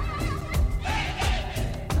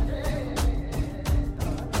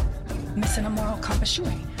 Missing a moral compass, you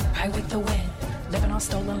ain't right with the wind. Living on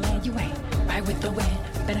stolen land, you ain't right with the wind.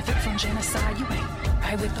 Benefit from genocide, you ain't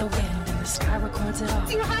right with the wind. And the sky records it all.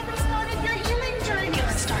 You haven't started your healing journey.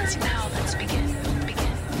 Healing starts now, let's begin.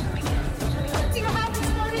 You haven't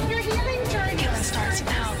started your healing journey. Healing starts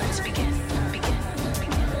now, let's begin.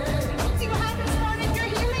 You haven't started your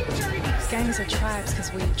healing journey. Gangs are tribes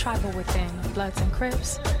cause we tribal within. Bloods and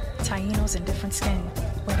Crips, Tainos in different skin.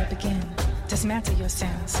 Where to begin? Dismantle your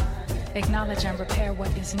sins. Acknowledge and repair what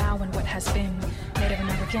is now and what has been. Native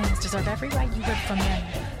Americans deserve every right you ripped from them.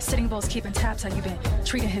 Sitting Bulls keeping tabs, how you been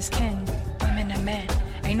treating his kin. Women and men,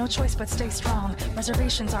 ain't no choice but stay strong.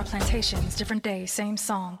 Reservations are plantations, different day, same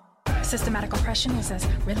song. Systematic oppression is as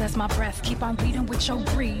real as my breath. Keep on bleeding with your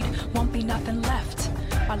greed, won't be nothing left.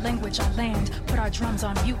 Our language, our land, put our drums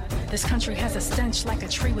on mute. This country has a stench like a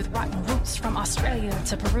tree with rotten roots. From Australia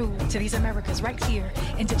to Peru to these Americas right here.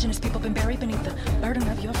 Indigenous people been buried beneath the burden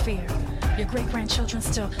of your fear. Your great-grandchildren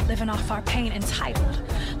still living off our pain, entitled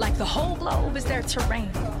like the whole globe is their terrain.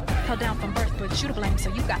 Held down from birth, but you to blame, so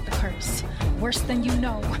you got the curse. Worse than you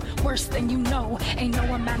know, worse than you know. Ain't no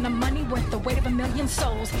amount of money worth the weight of 1,000,000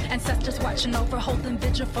 souls. Ancestors watching over, holding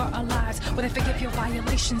vigil for our lives. Will they forgive your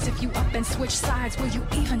violations if you up and switch sides? Will you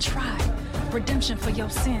even try redemption for your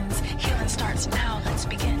sins? Healing starts now, let's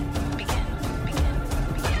begin.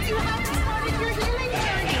 You haven't started your healing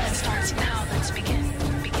journey. Healing starts now, let's begin.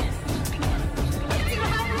 You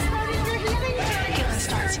haven't started your healing journey. Healing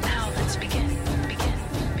starts now, let's begin.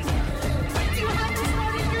 You haven't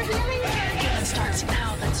started your healing journey. Healing starts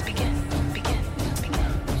now, let's begin.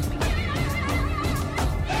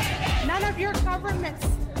 None of your governments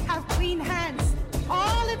have clean hands.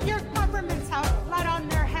 All of your governments have blood on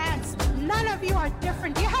their hands. None of you are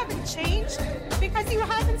different. You haven't changed because you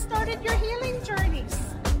haven't started your healing journeys.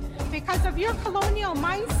 Because of your colonial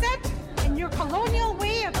mindset and your colonial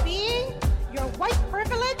way of being, your white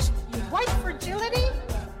privilege, your white fragility,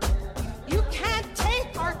 you can't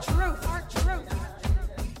take our truth, our truth.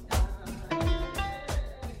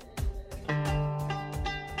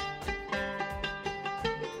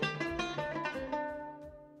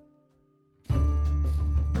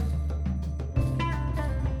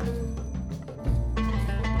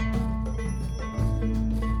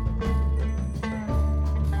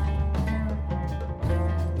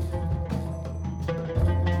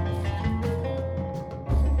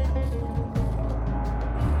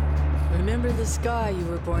 Remember the sky you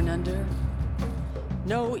were born under.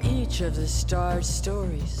 Know each of the stars'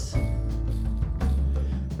 stories.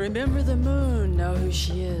 Remember the moon, know who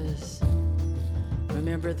she is.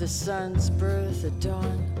 Remember the sun's birth at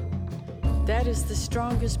dawn. That is the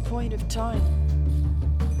strongest point of time.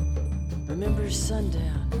 Remember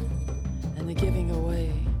sundown and the giving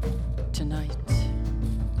away tonight.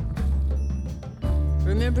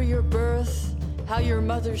 Remember your birth, how your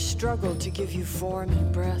mother struggled to give you form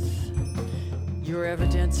and breath. You're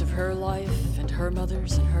evidence of her life and her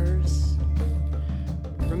mother's and hers.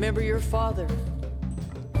 Remember your father.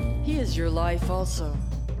 He is your life also.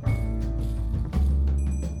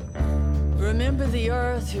 Remember the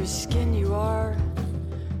earth whose skin you are.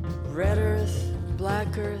 Red earth,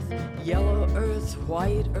 black earth, yellow earth,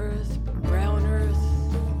 white earth, brown earth.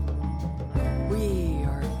 We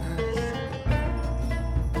are earth.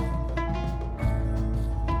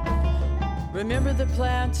 Remember the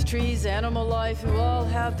plants, trees, animal life who all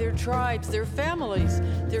have their tribes, their families,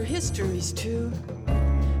 their histories too.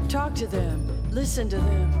 Talk to them, listen to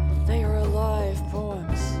them. They are alive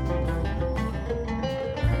poems.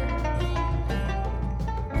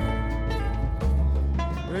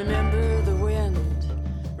 Remember the wind,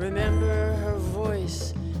 remember her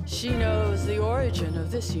voice. She knows the origin of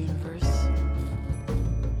this universe.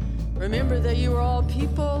 Remember that you are all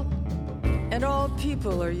people, and all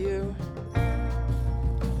people are you.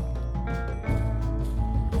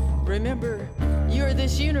 Remember, you are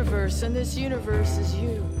this universe, and this universe is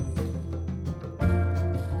you.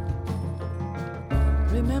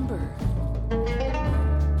 Remember,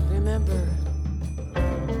 remember.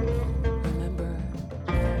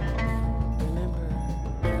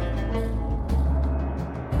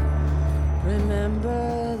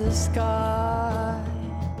 Remember the sky,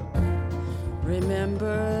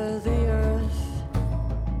 remember the earth,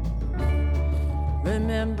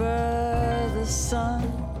 remember the sun,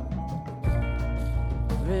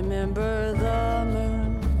 remember the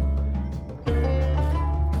moon,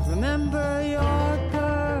 remember your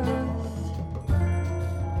birth,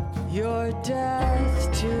 your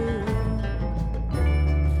death too,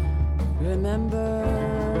 remember.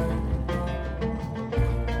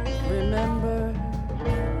 Remember,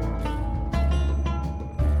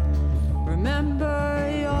 remember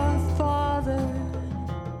your father,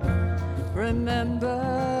 remember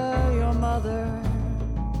your mother.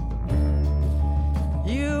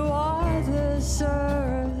 You are this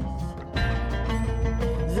earth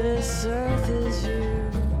is you.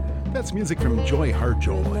 That's music from Joy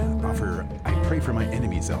Harjo off her I Pray for My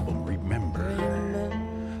Enemies album, Remember.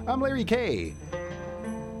 I'm Larry K.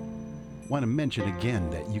 Want to mention again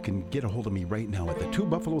that you can get a hold of me right now at the Two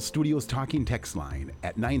Buffalo Studios talking text line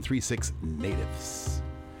at 936-NATIVES.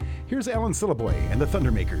 Here's Alan Syllaboy and the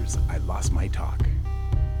Thundermakers, I Lost My Talk.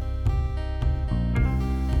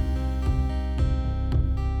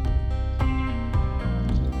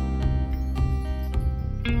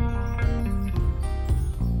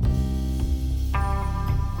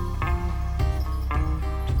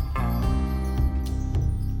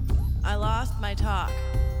 I lost my talk.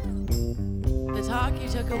 The talk you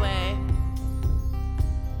took away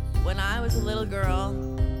when I was a little girl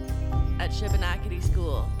at Shubenacadie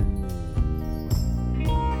School.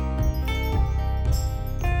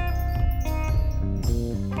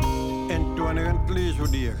 En toen ik aan het lezen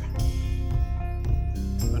voor die.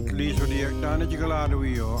 Aan het lezen voor die, dan heb je geladen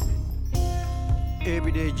wie joh.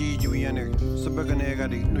 Everyday Gigi en ik, ze beginnen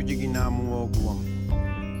die, nu je geen naam ook kwam.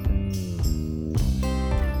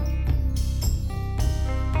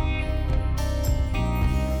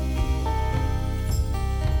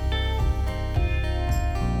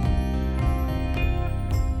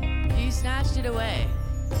 It away.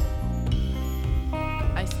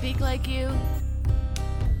 I speak like you.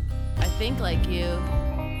 I think like you.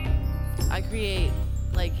 I create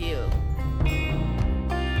like you.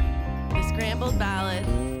 The scrambled ballad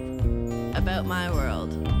about my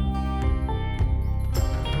world.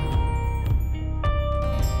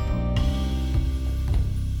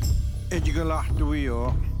 Heb je gelacht wie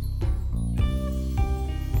joh.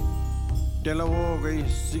 Tela woge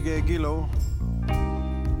sige gilo.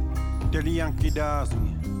 Deli Yankee Dazi,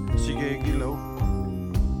 sige gilo.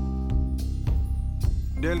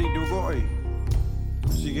 Deli Dugoi,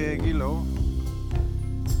 sige gilo.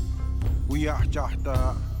 Wia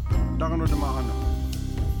chahta, dagano de mahano.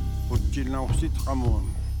 Uchil na usit kamon.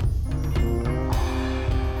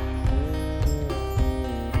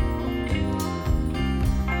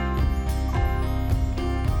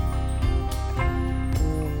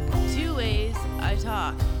 Two ways I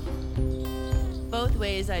talk. Both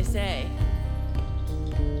ways I say.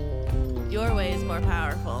 Your way is more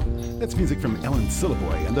powerful. That's music from Ellen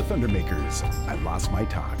Syllaboy and the Thundermakers, I Lost My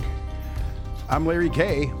Talk. I'm Larry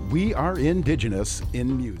K. We are Indigenous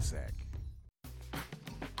in Music. I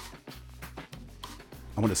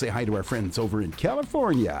want to say hi to our friends over in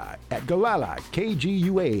California at Galala,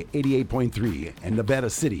 KGUA 88.3, and Nevada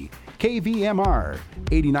City, KVMR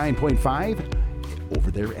 89.5,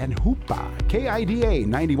 over there at Hoopa, KIDA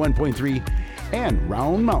 91.3, and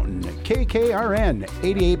Round Mountain, KKRN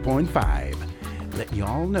 88.5. letting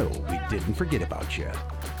y'all know we didn't forget about you.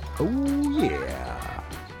 Oh, yeah.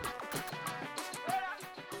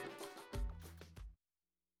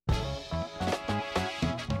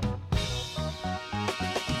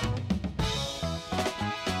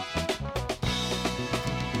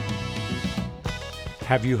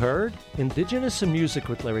 Have you heard? Indigenous in Music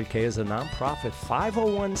with Larry K is a nonprofit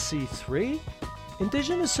 501c3.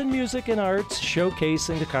 Indigenous in Music and Arts,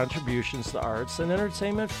 showcasing the contributions to arts and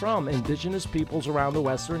entertainment from Indigenous peoples around the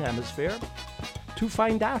Western Hemisphere. To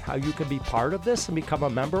find out how you can be part of this and become a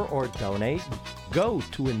member or donate, go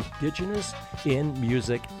to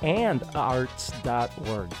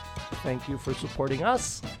indigenousinmusicandarts.org. Thank you for supporting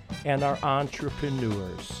us and our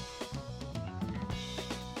entrepreneurs.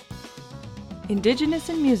 Indigenous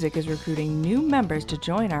in Music is recruiting new members to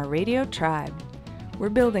join our radio tribe. We're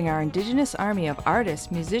building our Indigenous army of artists,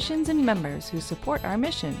 musicians, and members who support our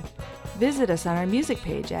mission. Visit us on our music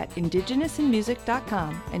page at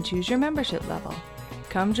indigenousinmusic.com and choose your membership level.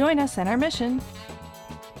 Come join us in our mission.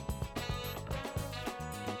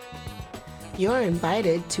 You're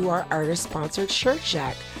invited to our artist-sponsored Shirt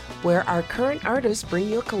Shack, where our current artists bring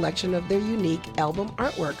you a collection of their unique album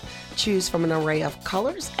artwork. Choose from an array of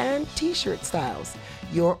colors and t-shirt styles.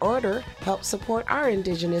 Your order helps support our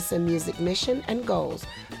Indigenous in Music mission and goals.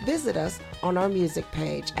 Visit us on our music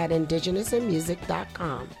page at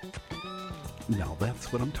indigenousinmusic.com. Now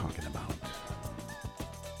that's what I'm talking about.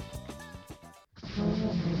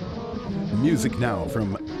 Music now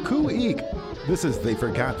from Ku-Eek. This is They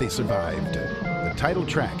Forgot They Survived, the title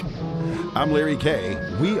track. I'm Larry K.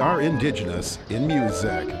 We are Indigenous in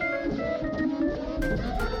Music.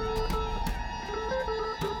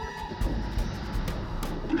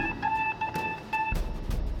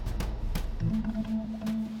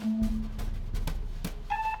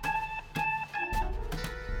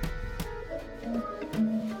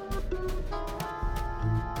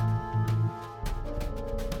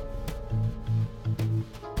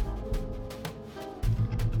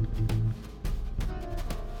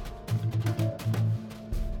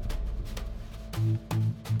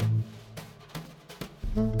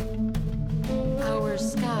 Our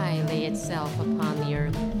sky lay itself upon the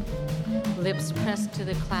earth, lips pressed to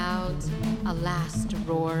the clouds, a last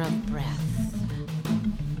roar of breath.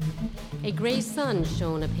 A gray sun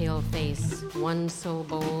shone a pale face, one so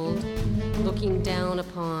bold, looking down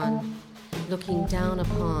upon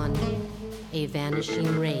a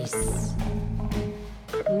vanishing race.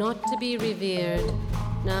 Not to be revered,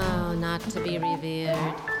 no, not to be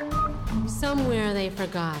revered. Somewhere they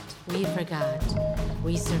forgot, we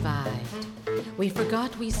survived. We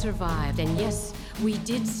forgot we survived, and yes, we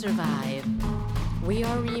did survive. We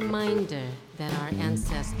are a reminder that our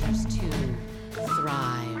ancestors too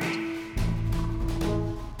thrived.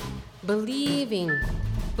 Believing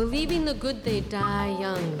the good they die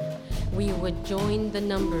young, we would join the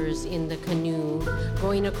numbers in the canoe,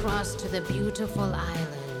 going across to the beautiful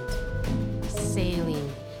island, sailing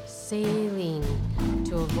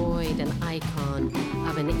to avoid an icon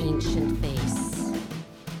of an ancient face.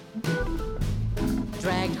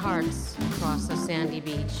 Dragged hearts across a sandy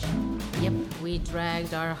beach. Yep, we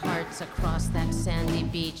dragged our hearts across that sandy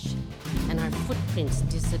beach, and our footprints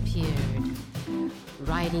disappeared.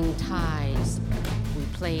 Riding tides, we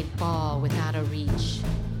played ball without a reach.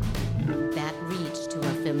 That reach to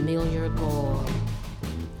a familiar goal.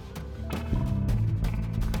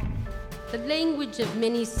 The language of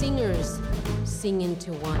many singers sing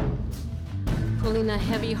into one. Pulling a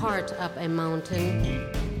heavy heart up a mountain,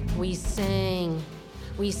 we sang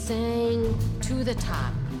to the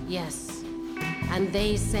top, yes. And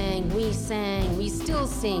they sang, we still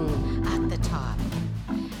sing at the top.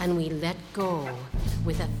 And we let go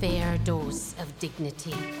with a fair dose of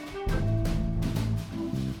dignity.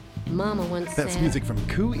 Mama once said, That's music from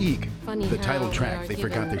Ku-Eek, the title track, They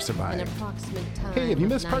Forgot They Survived. Hey, if you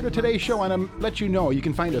missed part of today's show, and let you know, you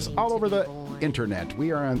can find us all over the internet.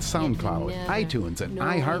 We are on SoundCloud, iTunes, and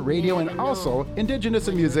iHeartRadio, and also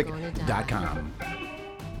indigenousinmusic.com.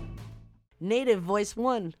 Native Voice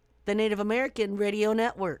One, the Native American Radio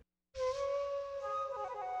Network.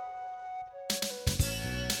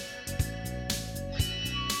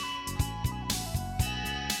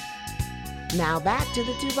 Now back to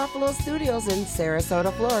the Two Buffalo Studios in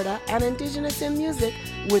Sarasota, Florida, and Indigenous in Music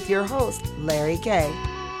with your host, Larry K.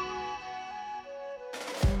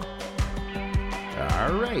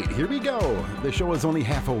 All right, here we go. The show is only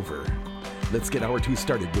half over. Let's get hour two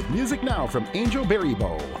started with music now from Angel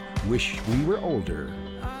Berrybow. Wish We Were Older.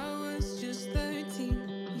 I was just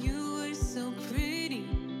 13, you were so pretty.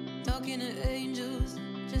 Talking to angels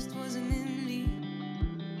just wasn't in me.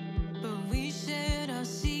 But we shared our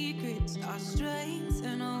secrets, our strengths.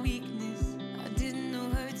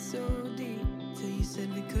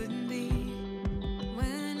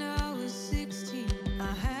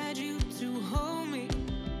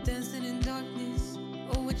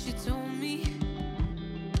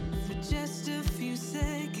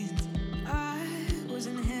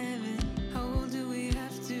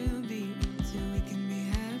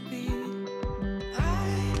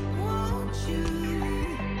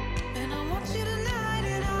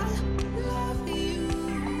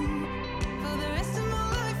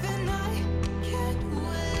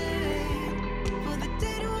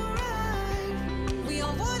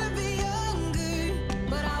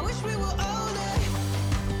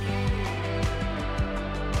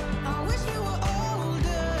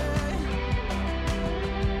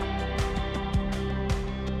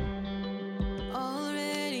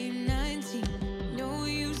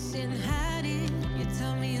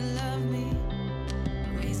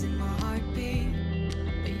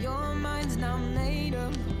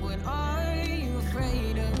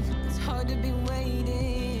 I've been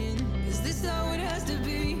waiting. Is this how it has to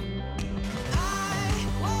be? I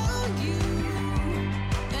want you,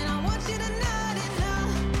 and I want you tonight, and I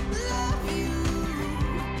love you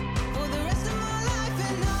for the rest of my life,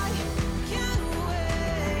 and I can't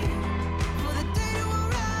wait for the day to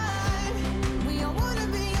arrive. We all wanna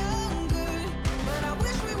be younger, but I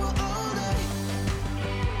wish we were older.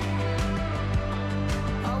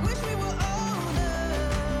 I wish we were older.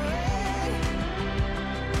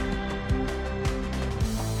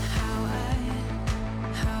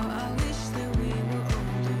 How I wish that we were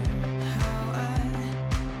older.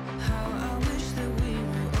 How I wish that we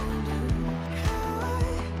were older.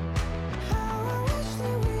 How I wish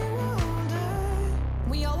that we were older.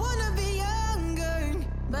 We all wanna be younger,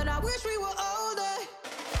 but I wish we were older.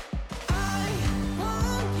 I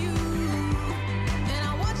want you, and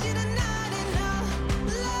I want you tonight, and I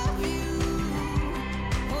love you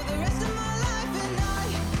for the rest of my life, and I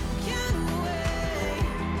can't wait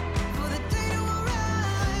for the day to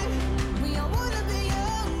arrive. We all wanna be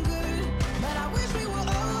younger, but I wish we were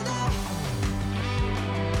older.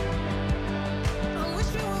 I wish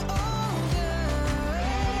we were older.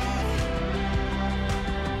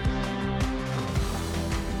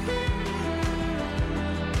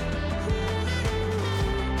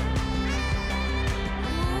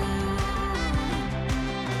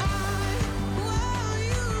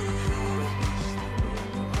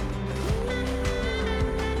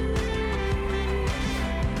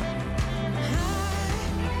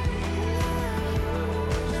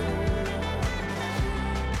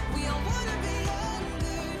 We all wanna be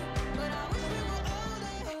younger, but I wish we were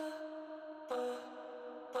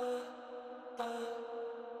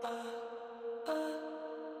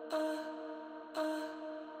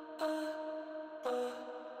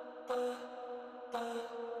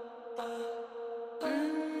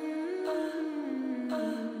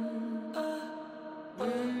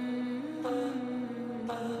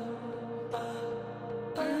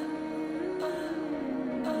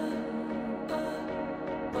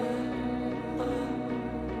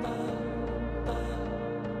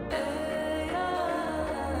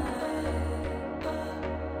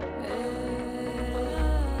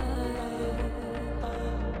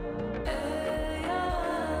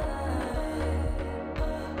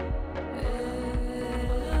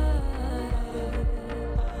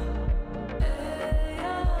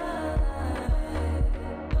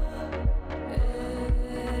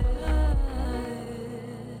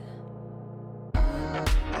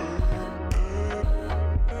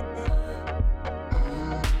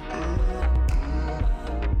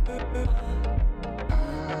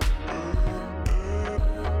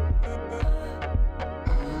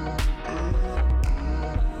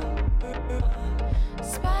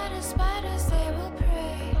Spiders, spiders, they will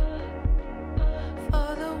pray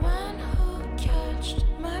for the one who catched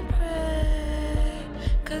my prey.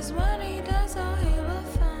 'Cause when he does, oh, he will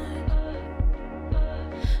find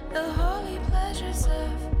the holy pleasures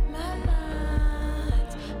of my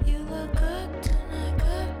life. You look good tonight,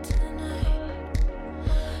 good tonight.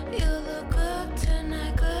 You look good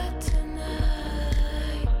tonight, good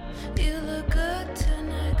tonight. You look good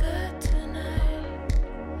tonight, good tonight.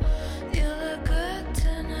 You look good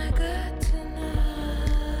tonight, good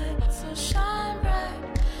tonight. So shine bright,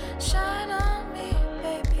 shine on me,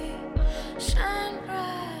 baby. Shine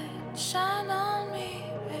bright, shine on me,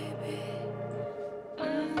 baby.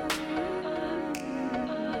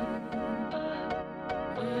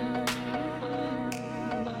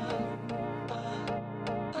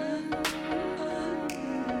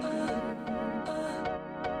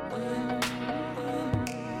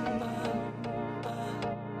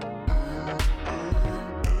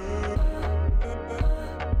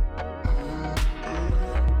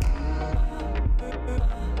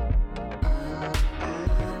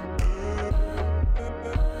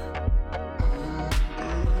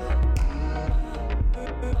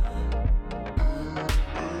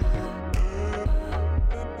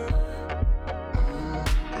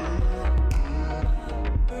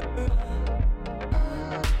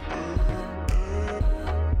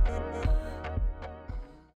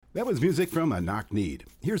 That was music from A Knock Need.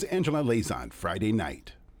 Here's Angela Lazon, Friday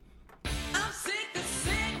Night. I'm sick of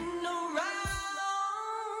sitting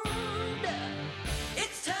around.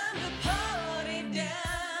 It's time to party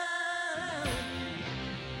down.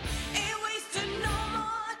 Ain't wasting no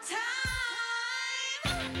more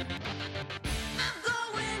time. I'm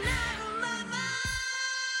going out of my mind.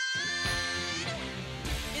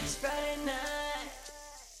 It's Friday night.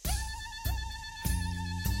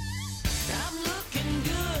 I'm looking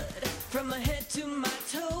good from my head to my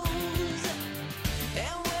toes.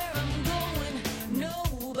 And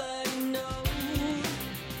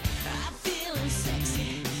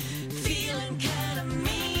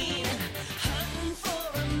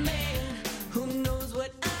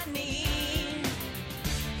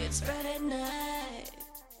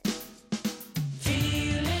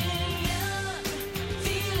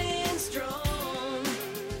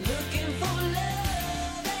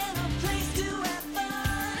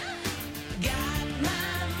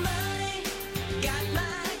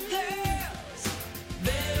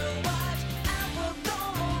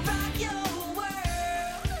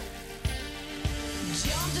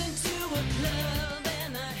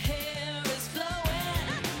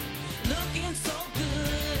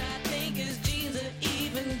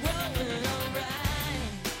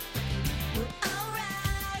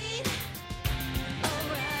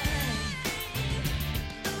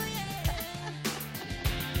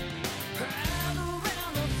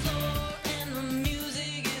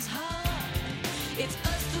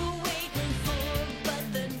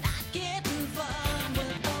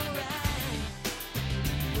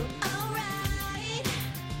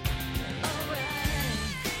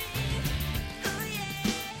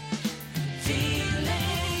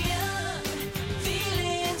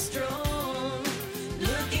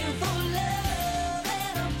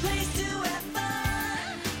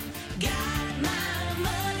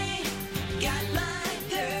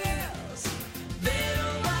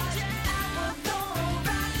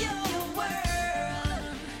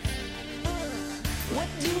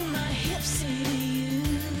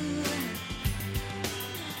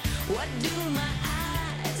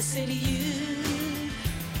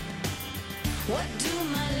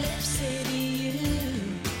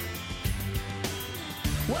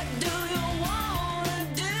What do you wanna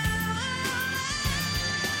do?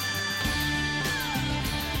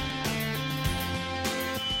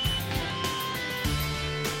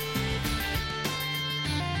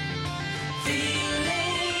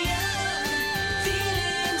 Feeling young,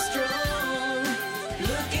 feeling strong,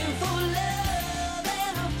 looking for love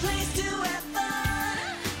and a place to have fun.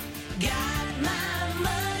 Got my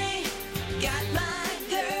money, got my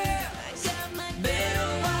girls, better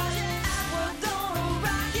watch out, we're gonna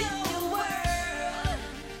rock your world.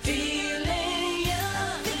 Feeling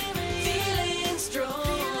young, feeling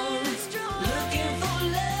strong, looking for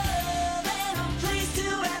love and a place to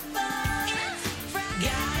have fun.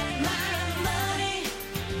 Got my money,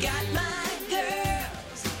 got my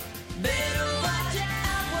girls, better watch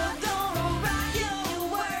out, we're gonna rock your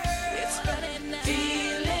world. It's running now.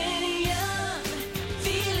 Feeling young,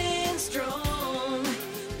 feeling strong,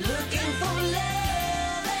 looking for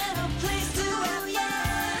love and a place to have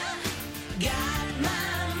fun. Got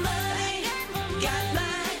my money, got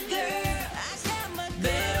my girls,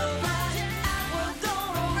 better watch out, we're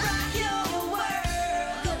gonna rock your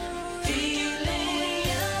world. Feeling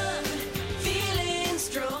young, feeling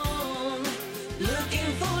strong,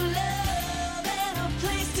 looking for love and a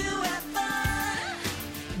place to have fun.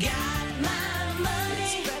 Got my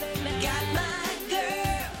money, got my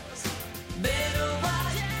girls, better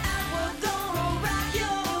watch out, we're gonna rock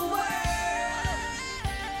your world.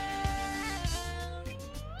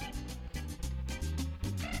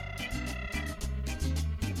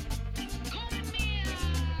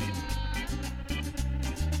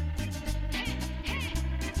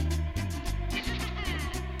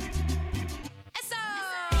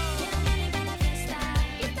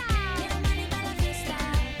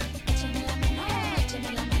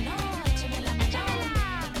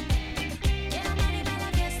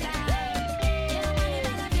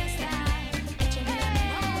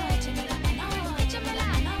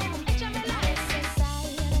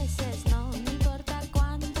 A veces no, no importa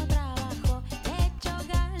cuánto trabajo, le echo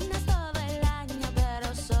ganas todo el año, pero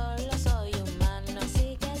solo soy humano.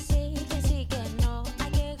 Así que sí que no,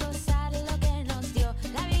 hay que gozar lo que nos dio.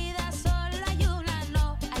 La vida solo hay una,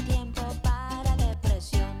 no hay tiempo para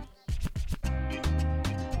depresión.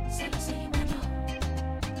 Solo soy humano,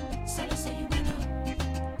 solo soy humano,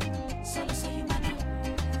 solo soy humano.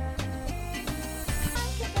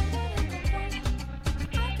 Hay que perder el control,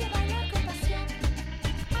 hay que bailar con pasión,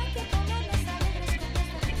 hay que ponernos alegres con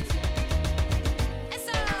esta canción.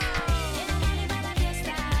 ¡Eso! Quiero money para la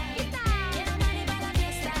fiesta, quiero money para la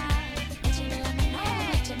fiesta. Écheme la mano,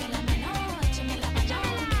 écheme la mano, écheme la mano.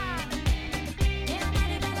 Quiero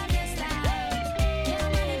money para la fiesta, quiero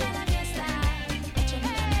money para la fiesta. Écheme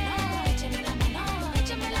la mano, écheme la mano,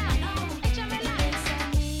 écheme la mano, écheme la. Mis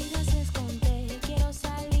amigas les conté, quiero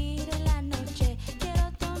salir en la noche,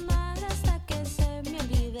 quiero tomar hasta que se me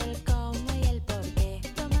olvide el cómo y el por qué.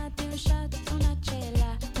 Tómate un shot, una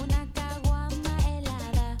chela, una caguama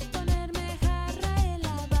helada, ponerme jarra en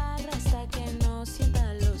la barra hasta que no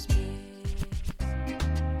sienta los pies.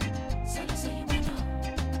 Solo soy humano,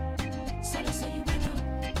 solo soy humano,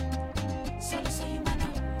 solo soy humano.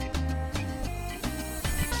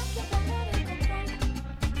 Hay que perder el control,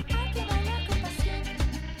 hay que bailar con pasión,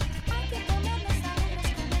 hay que ponernos alegres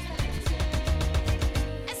con esta canción.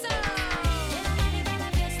 ¡Eso! Quiero money para la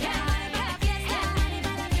fiesta, quiero money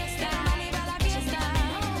para la fiesta, money para la fiesta.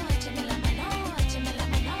 Écheme la mano, écheme la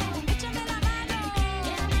mano, écheme la mano.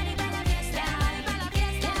 Quiero money para la fiesta, money para la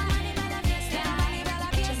fiesta, money para la fiesta, money para la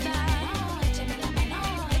fiesta. Écheme la mano,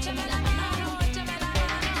 écheme la mano, écheme la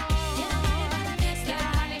mano. Quiero money para la fiesta,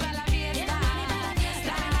 money para la fiesta, money para la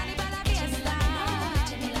fiesta, money para la fiesta.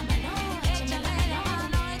 Écheme la mano, écheme la mano,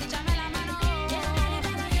 échame la mano. Quiero money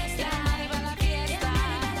para la fiesta, money para la fiesta,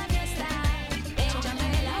 money para la fiesta. Échame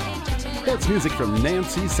la. That's music from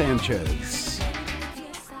Nancy Sanchez.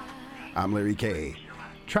 I'm Larry K,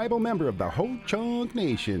 tribal member of the Ho-Chunk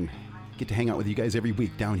Nation. Get to hang out with you guys every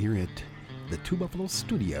week down here at the Two Buffalo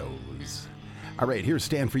Studios. All right, here's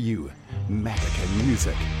Stand For You, Magica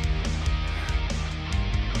Music.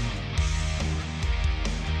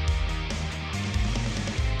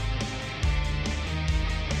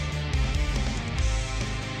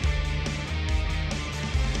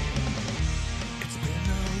 It's been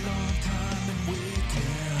a long time and waiting,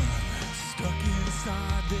 stuck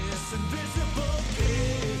inside this invisible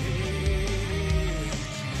cage.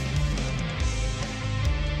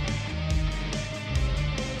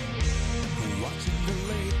 Watching the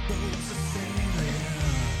late boats a sailing,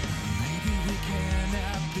 maybe we can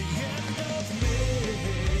at the end of May.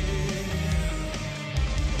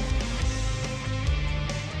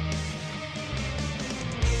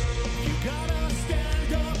 You gotta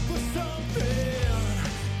stand up.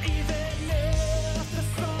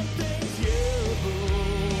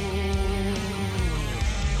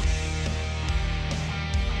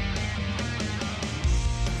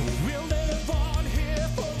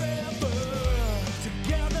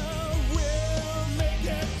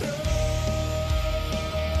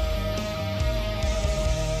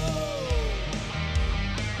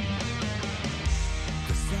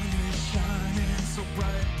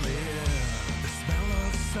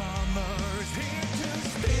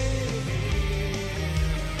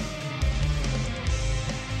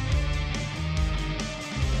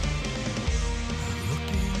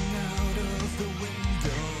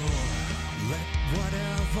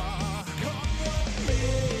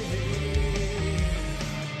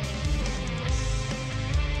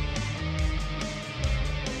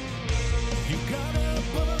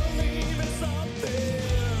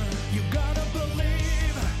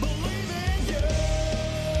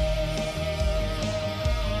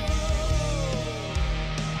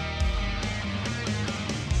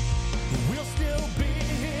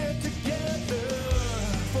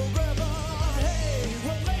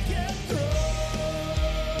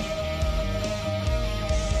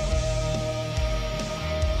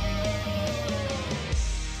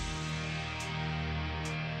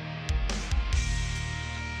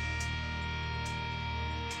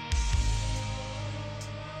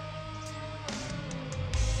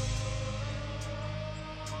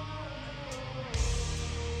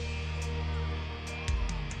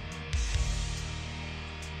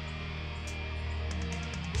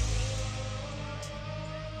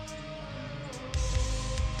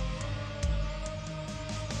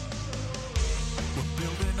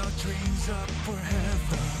 arms up for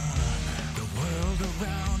heaven. The world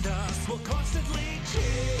around us will constantly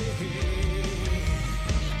change.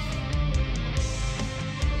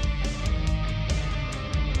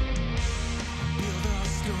 Build a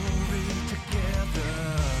story together.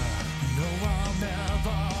 No, I'll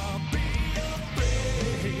never be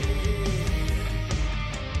afraid.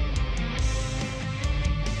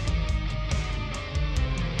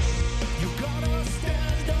 You gotta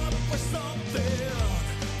stand up for something.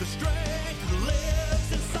 The strength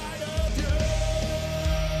lives inside of you.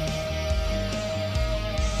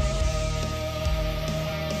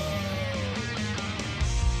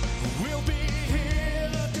 We'll be here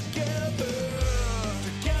together.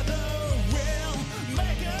 Together we'll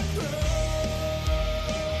make it through.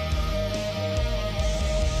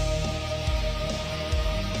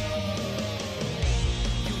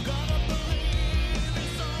 You gotta believe in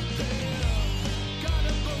something.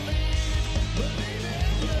 Gotta believe in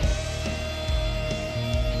you.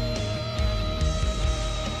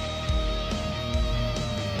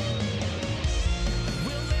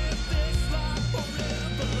 We'll live this life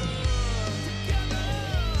forever. Together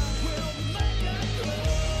we'll make it through.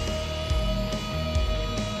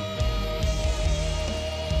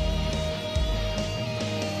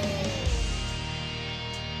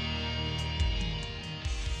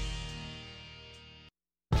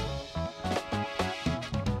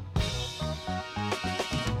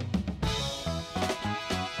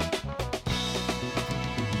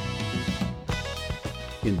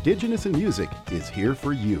 Indigenous in Music is here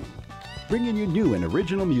for you, bringing you new and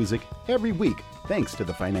original music every week thanks to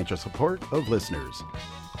the financial support of listeners.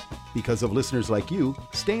 Because of listeners like you,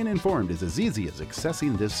 staying informed is as easy as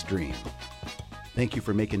accessing this stream. Thank you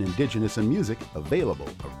for making Indigenous in Music available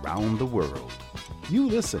around the world. You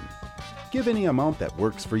listen. Give any amount that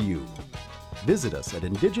works for you. Visit us at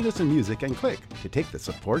Indigenous in Music and click to take the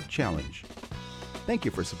support challenge. Thank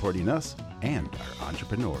you for supporting us and our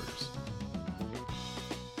entrepreneurs.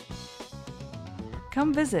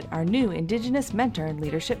 Come visit our new Indigenous Mentor and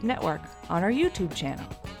Leadership Network on our YouTube channel.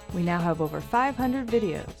 We now have over 500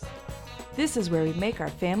 videos. This is where we make our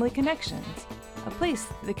family connections, a place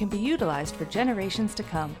that can be utilized for generations to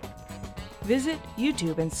come. Visit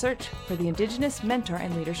YouTube and search for the Indigenous Mentor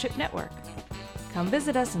and Leadership Network. Come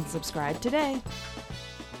visit us and subscribe today.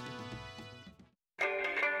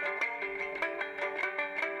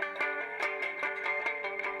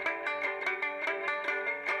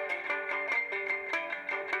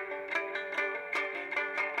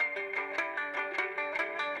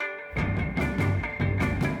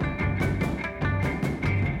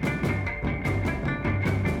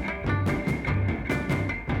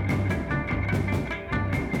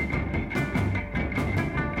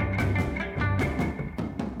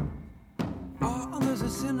 Oh, there's a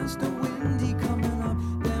sinister windy coming up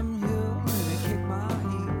them hills, and it kicked my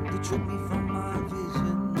heel to trip me from my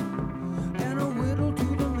vision. And a whittle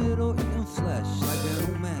to the middle, eating flesh like an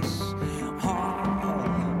old mess.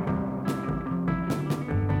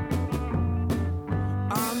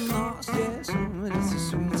 I'm not scared, but it's a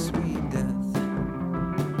sweet, sweet death.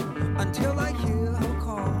 Until I hear her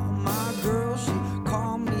call my girl, she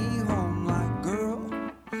called me home like, girl,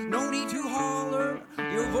 no need to holler,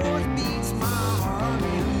 your voice beats my heart,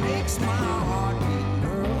 it makes my heart beat,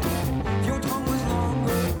 girl. If your tongue was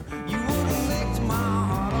longer, you would have licked my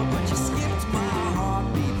heart up, but you skipped my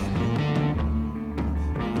heartbeat.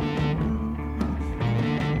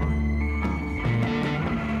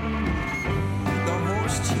 The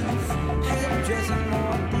horse chief, hairdressing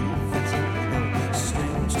more beef, it's a little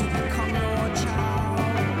strange to become your child.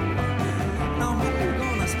 Now who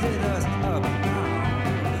gonna split us up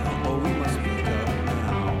now? Oh, we must speak up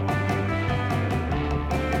now.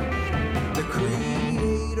 The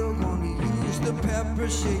creator gonna use the pepper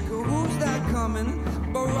shaker. Who's that coming?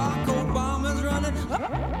 Barack Obama's running.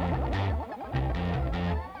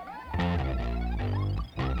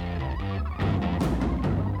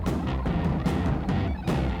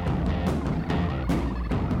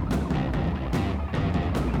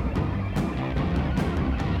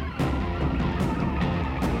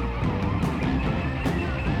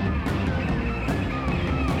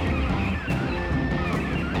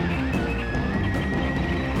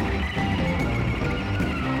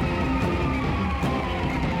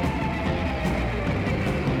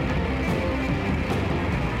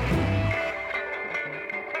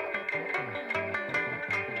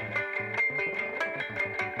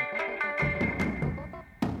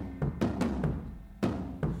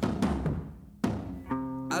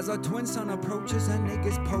 As our twin son approaches and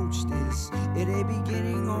niggas poached, is it a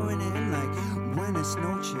beginning or an end? Like when buenas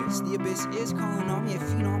noches. The abyss is calling on me. I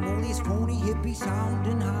feed on mollies, phony hippies,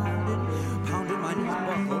 hounding, pounding my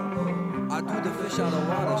knees buckle. I do the fish out of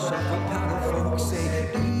water, shuffle, paddle. Folks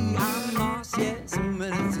say, I'm lost, yes, a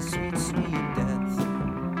minute to sweet, sweet death.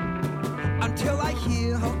 Until I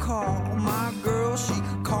hear her call, my girl, she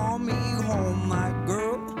called me home, my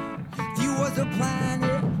girl. If you was a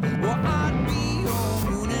planet, well, I'd be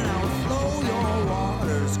your moon and I would flow your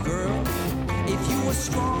waters, girl. If you were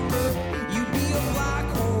stronger, you'd be a black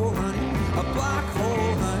hole, honey, a black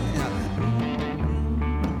hole, honey.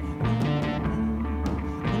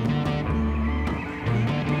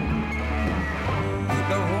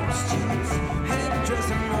 The horse chief, head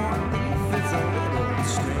dressing on leaf, it's a little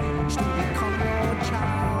strange to become your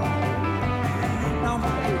child. Now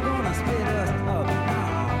how you gonna split us up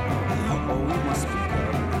now? Oh, we must speak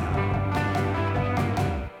up now.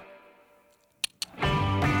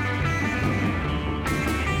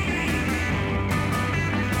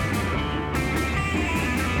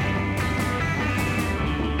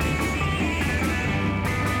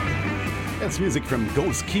 That's music from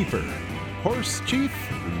Ghost Keeper, Horse Chief,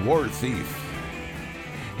 War Thief.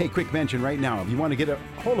 Hey, quick mention right now, if you want to get a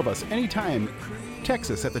hold of us anytime,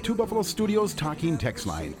 text us at the Two Buffalo Studios talking text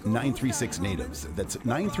line, 936-NATIVES. That's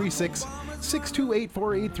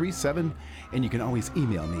 936-628-4837. And you can always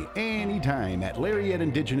email me anytime at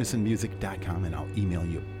larry@indigenousinmusic.com, and I'll email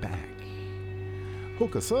you back.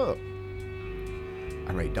 Hook us up.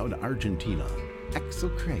 All right, down to Argentina. Axel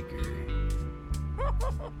Krager.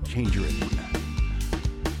 Change your rhythm.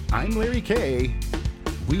 I'm Larry K.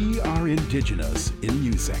 We are indigenous in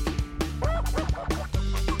music.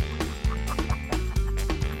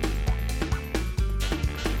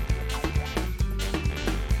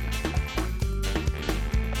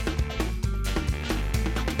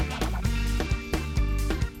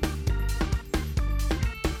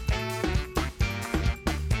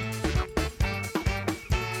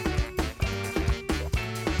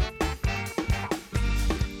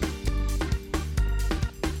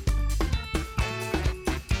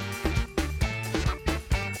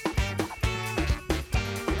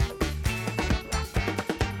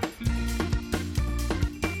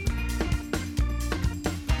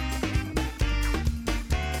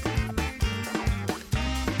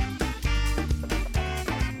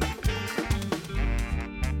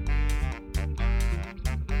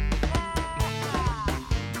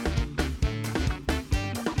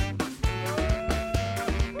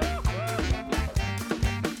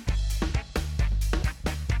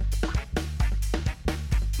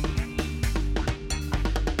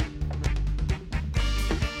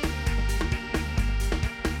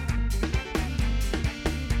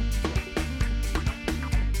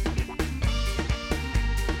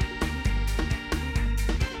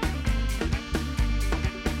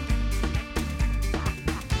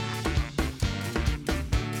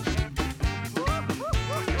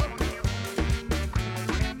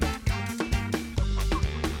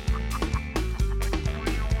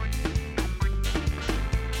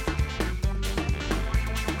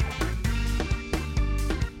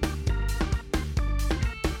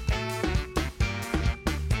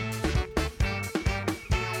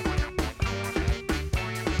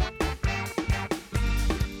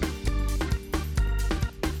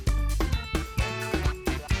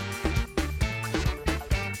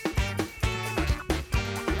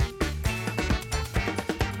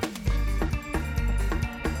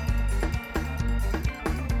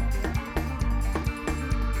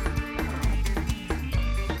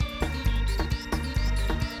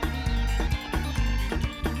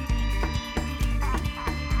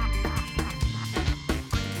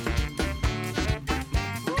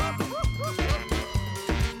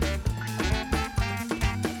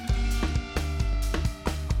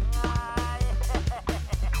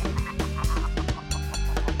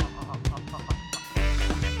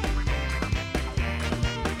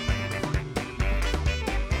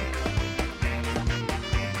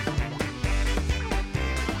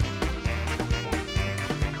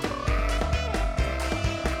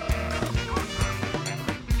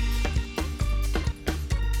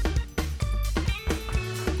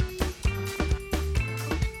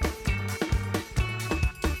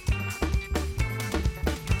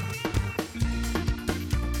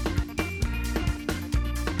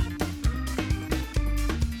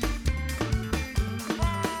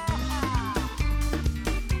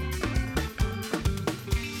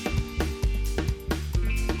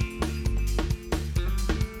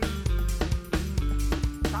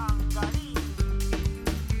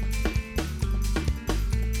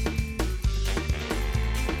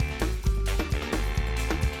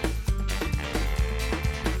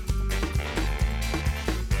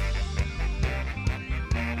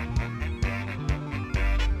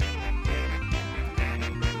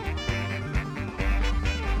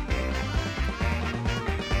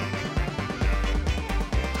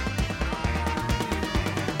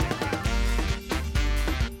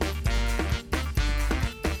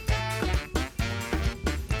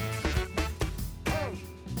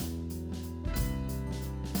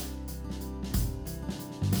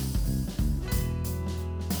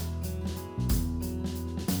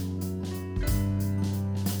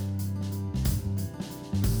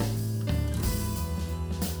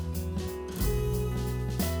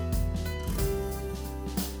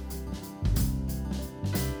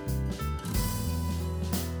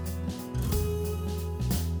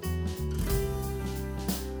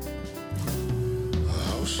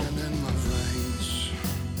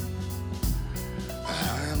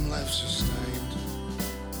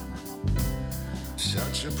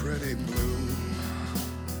 already blue.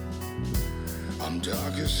 I'm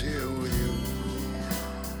darkest here with you.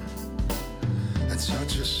 And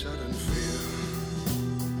such a sudden fear,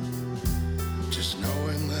 just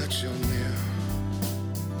knowing that you're near.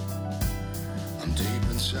 I'm deep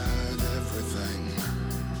inside everything.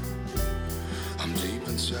 I'm deep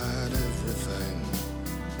inside everything.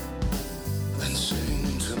 And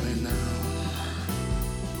sing to me now.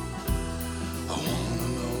 I wanna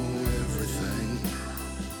know everything.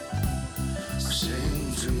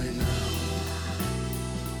 Sing to me now.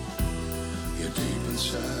 You're deep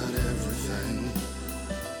inside everything.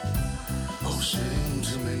 Oh, sing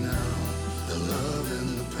to me now. The love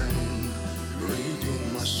and the pain.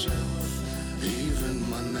 Reading myself, even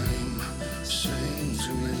my name. Sing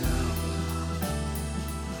to me now.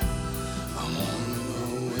 I wanna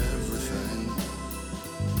know everything.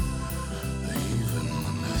 Even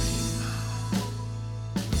my name.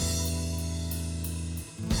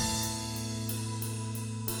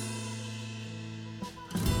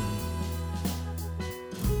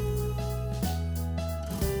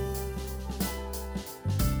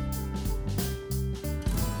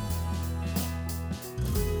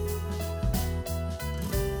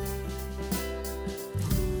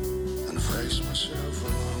 And face myself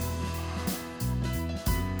alone.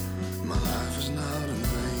 My life is not in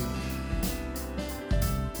vain.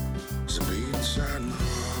 It's a beat inside my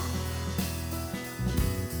heart,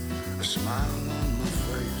 a smile on my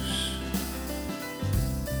face,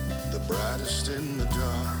 the brightest in the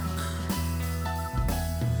dark,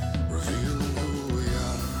 revealing who we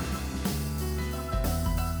are.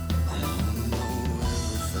 I wanna know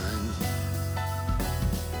everything.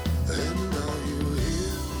 And are you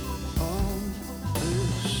here on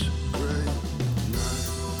this great night?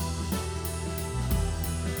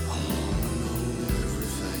 I wanna know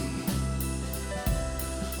everything.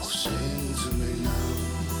 Oh, sing to me now.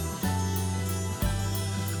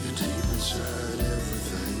 You're deep inside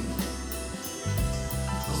everything.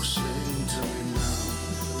 Oh, sing to me now.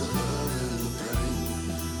 The love and the pain.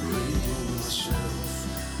 Reading myself,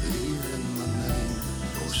 even my name.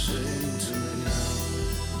 Oh, sing to me now.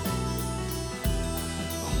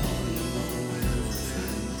 I wanna know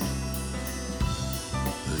everything.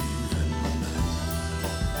 Even my name.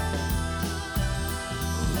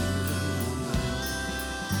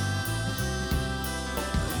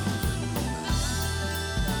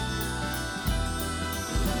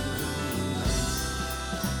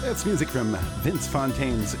 That's music from Vince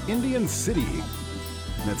Fontaine's Indian City.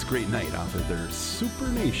 And that's Great Night off of their Super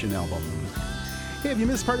Nation album. Hey, if you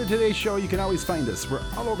missed part of today's show, you can always find us. We're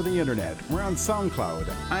all over the internet. We're on SoundCloud,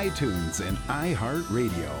 iTunes, and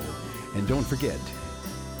iHeartRadio. And don't forget,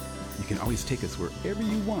 you can always take us wherever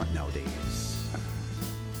you want nowadays.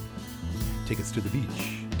 Take us to the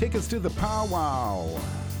beach. Take us to the powwow.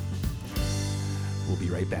 We'll be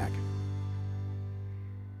right back.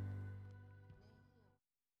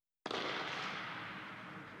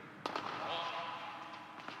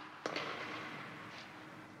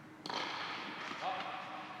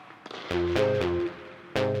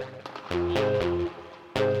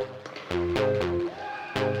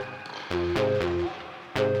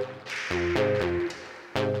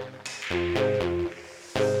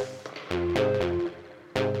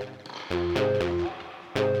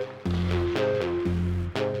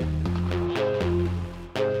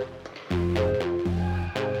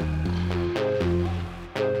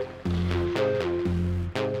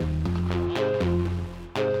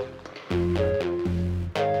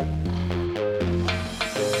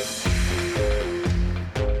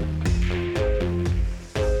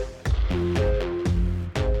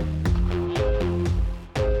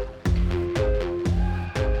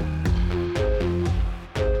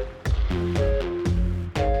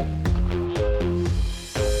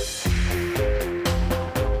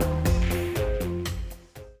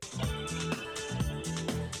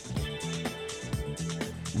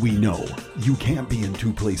 We know you can't be in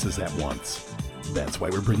two places at once. That's why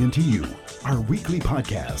we're bringing to you our weekly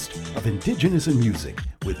podcast of Indigenous in Music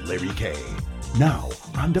with Larry K. Now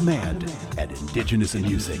on demand at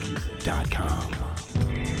indigenousinmusic.com.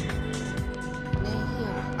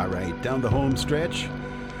 All right, down the home stretch.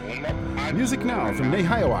 Music now from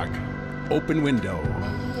Nehiyawak, Open Window.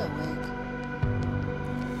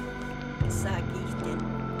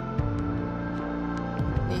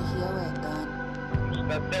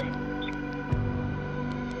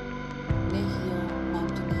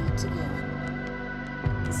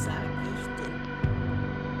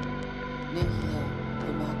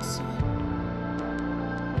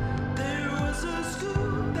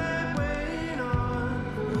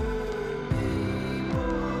 People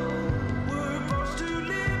were forced to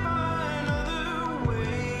live on.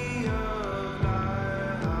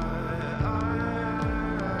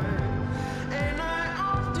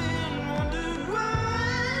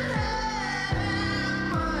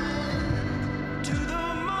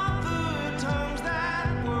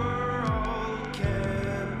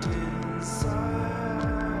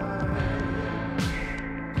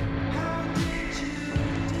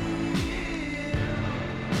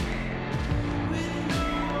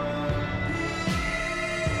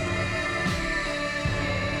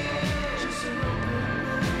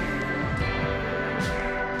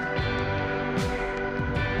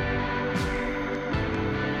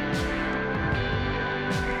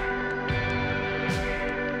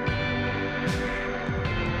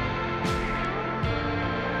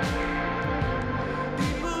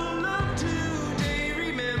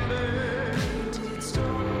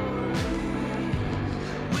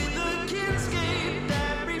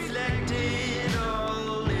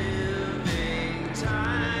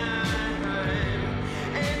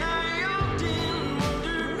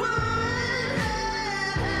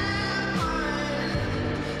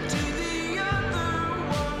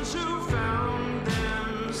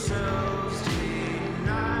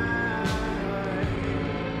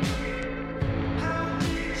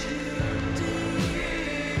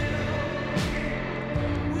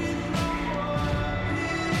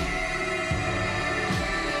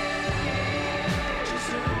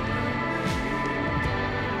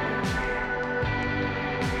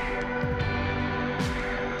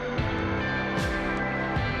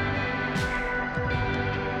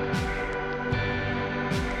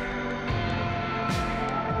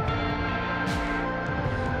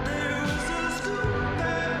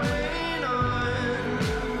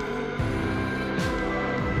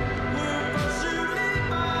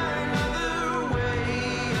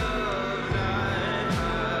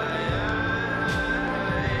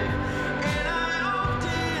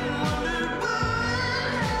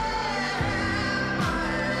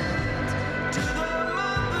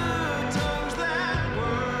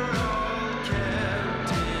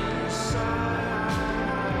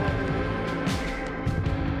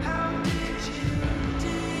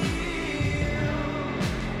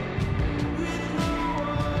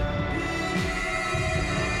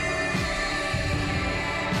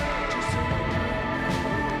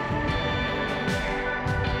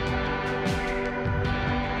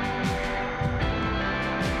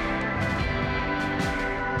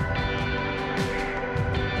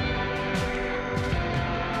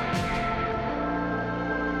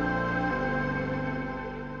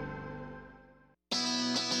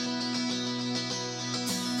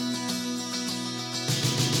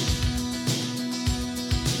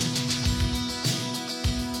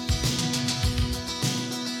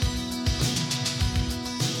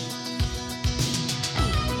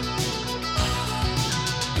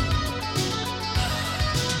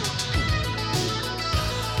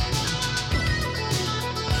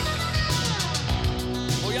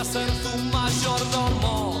 tu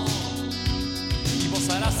mayordomo y vos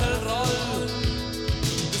harás el rol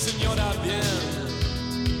de señora bien.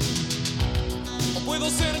 O puedo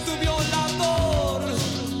ser tu violador.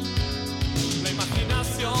 La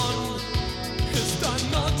imaginación esta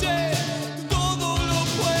noche todo lo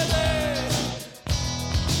puede.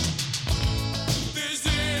 Te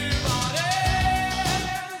llevaré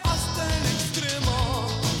hasta el extremo.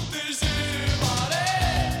 Te llevaré.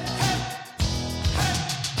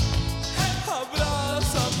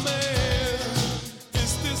 Abrázame.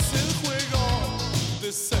 Este es el juego de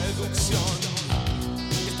seducción.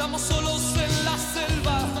 Estamos solos en la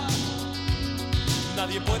selva.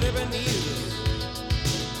 Nadie puede venir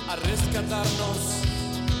a rescatarnos.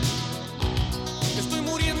 Estoy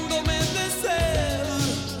muriéndome de sed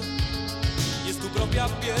y es tu propia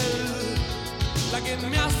piel la que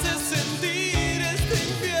me hace sentir este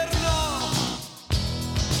infierno.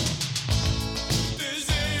 Te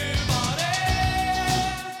llevaré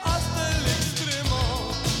hasta el extremo.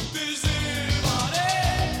 Te llevaré.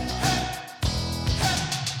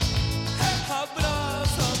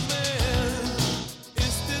 Abrázame.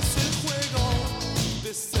 Este es el juego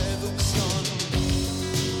de seducción.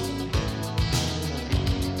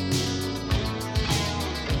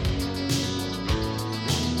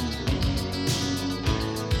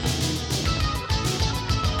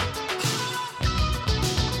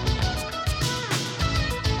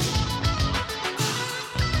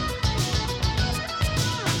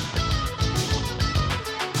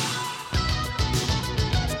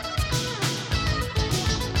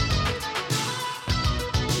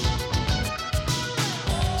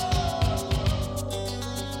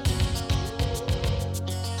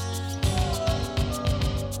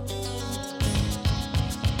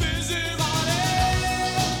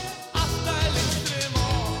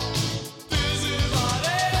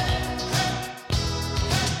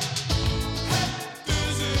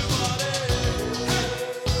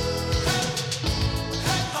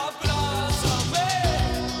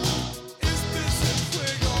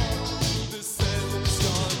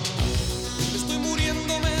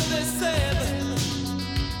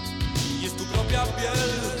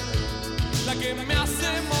 La que me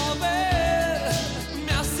hace mover,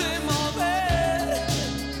 me hace mover,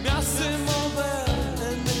 me hace mover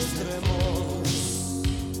en extremos.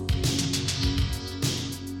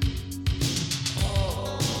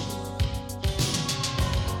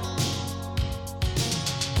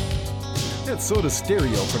 That's Soda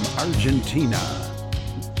Stereo from Argentina.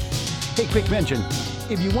 Hey, quick mention.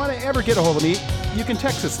 If you want to ever get a hold of me, you can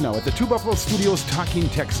text us now at the Two Buffalo Studios talking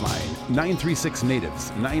text line, 936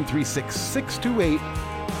 Natives, 936-628-4837.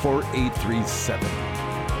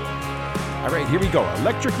 All right, here we go.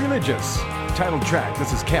 Electric Religious, titled track.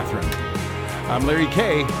 This is Catherine. I'm Larry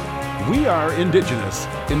K. We are Indigenous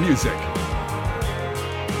in Music.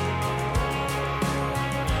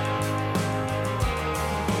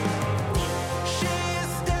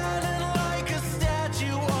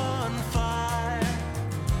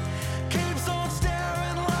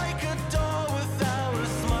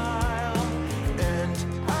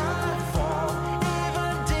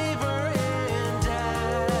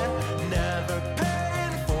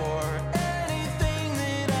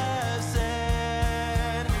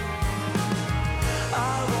 I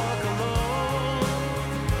walk alone.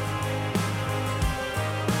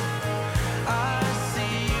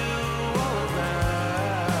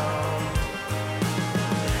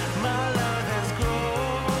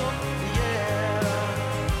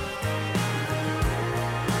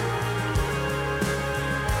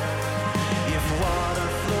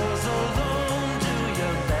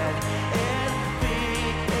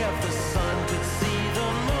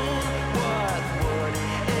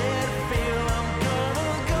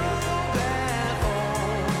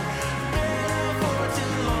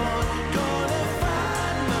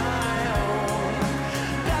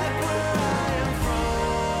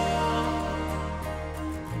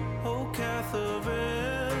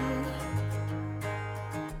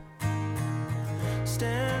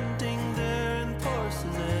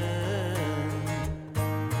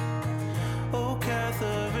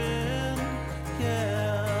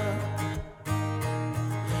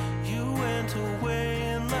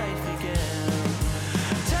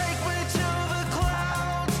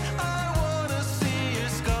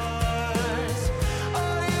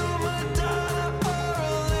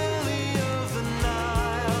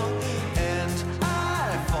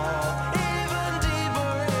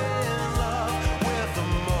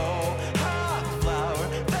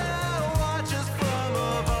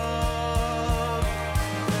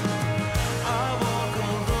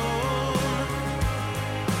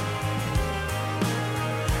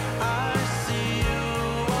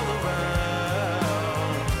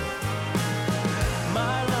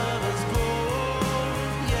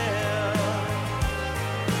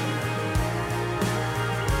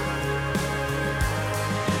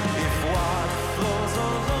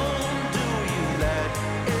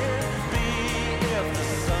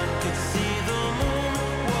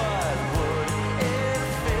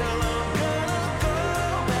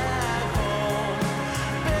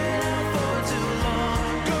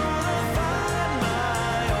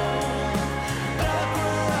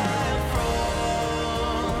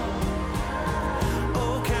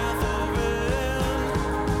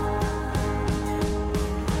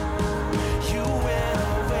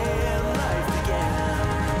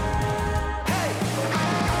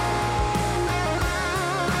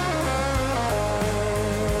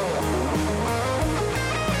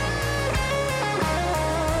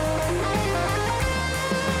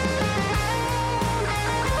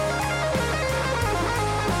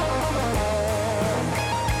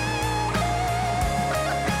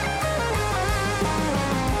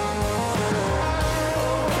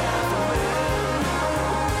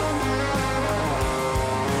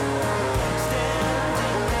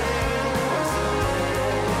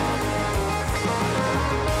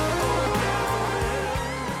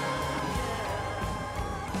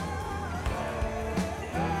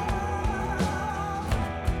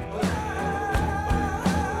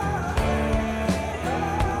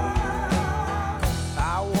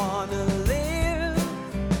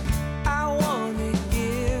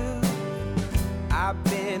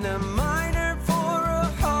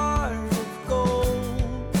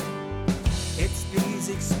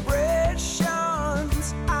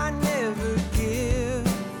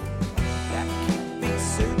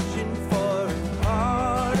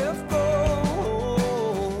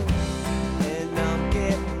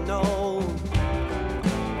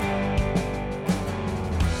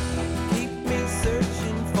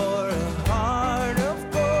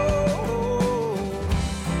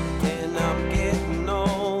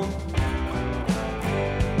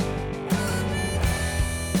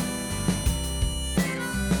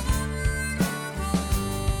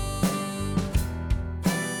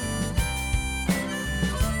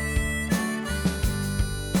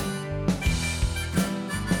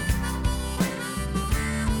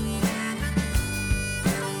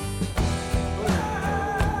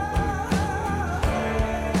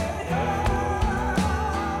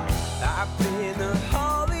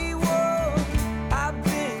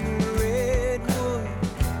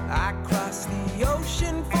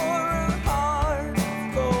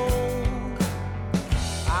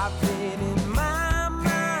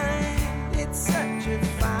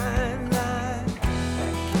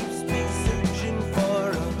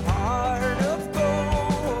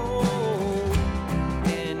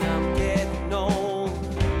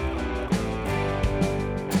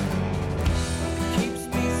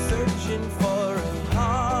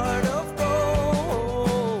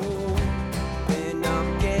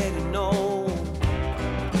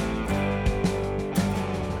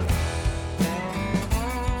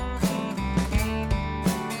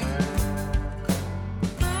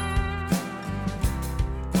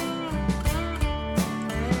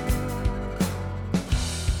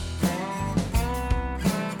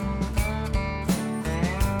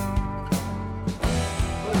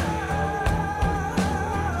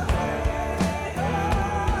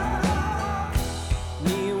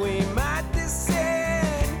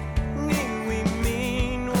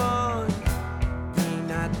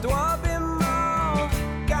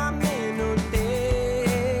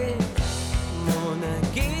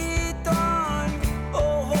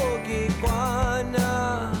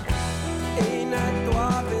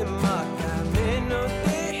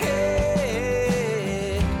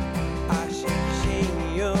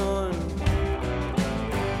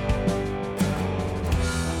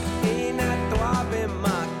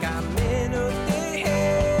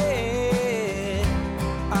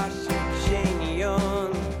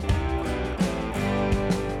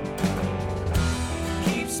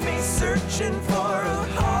 searching for a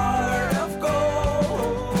heart of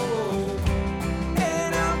gold,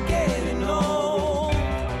 and I'm getting old.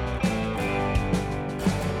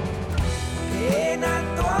 En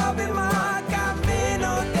attuave ma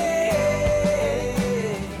cammino te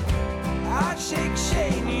a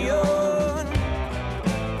Shikshanion.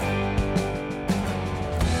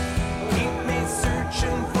 Keep me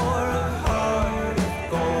searching for a heart of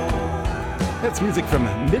gold. That's music from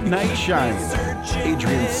Midnight Shine,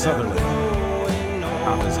 Adrian Sutherland,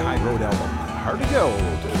 off his High Road album, Heart of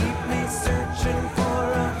Gold. Keep me searching for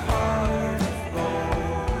a heart of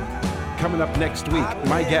gold. Coming up next week,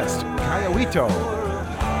 my guest, Kaya Wito.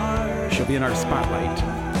 She'll be in our spotlight.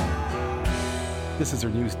 This is her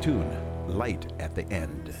new tune, Light at the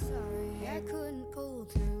End. Sorry, I couldn't pull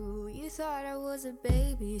through. You thought I was a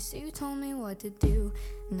baby, so you told me what to do,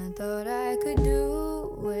 and I thought I could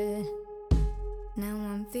do it. Now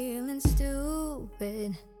I'm feeling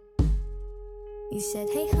stupid. You said,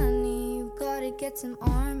 hey honey, you've gotta get some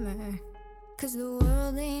armor, 'cause the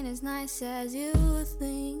world ain't as nice as you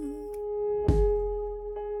think.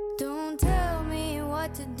 Don't tell me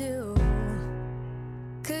what to do,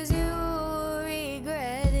 'cause you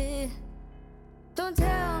regret it. Don't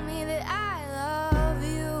tell me that I love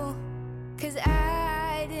you, 'cause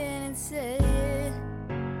I didn't say it.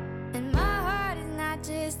 And my heart is not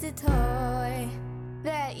just a toy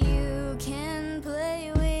that you can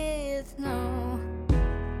play with, no.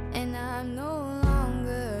 And I'm no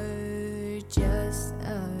longer just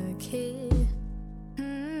a kid.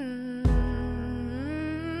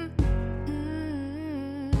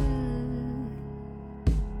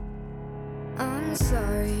 I'm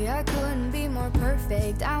sorry, I couldn't be more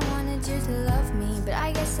perfect. I wanted you to love me, but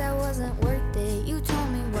I guess I wasn't worth it. You told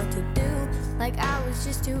me what to do, like I was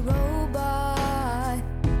just a robot.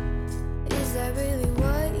 Is that really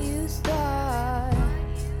what you thought?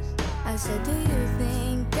 I said, do you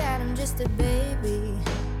think that I'm just a baby?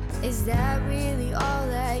 Is that really all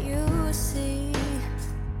that you see?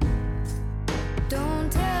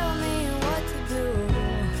 Don't tell me what to do,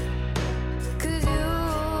 'cause you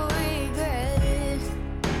regret it.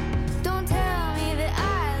 Don't tell me that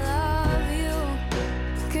I love you,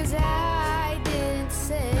 'cause I didn't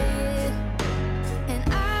say it. And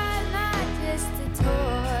I'm not just a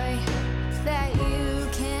toy that you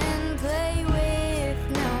can play with,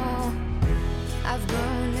 no. I've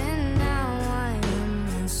grown and now I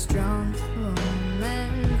am a strong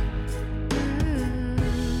woman.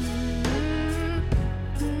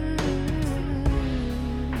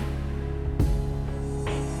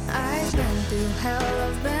 I've been through hell,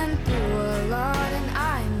 I've been through a lot, and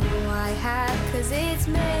I know I have, 'cause it's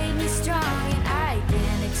made me strong. And I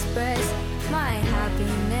can't express my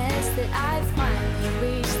happiness that I finally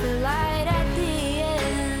reached the light at the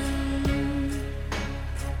end.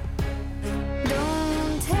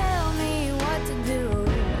 Don't tell me what to do,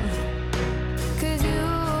 'cause you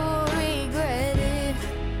regret it.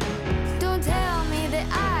 Don't tell me that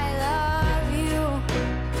I love you,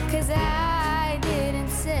 'cause I didn't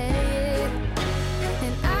say it.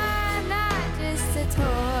 And I'm not just a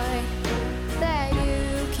toy that you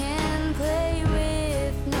can play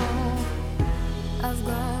with, no. I've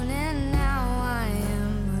grown and now I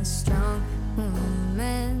am a strong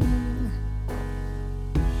woman.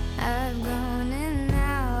 I've grown and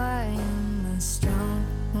now I am a strong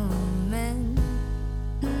woman.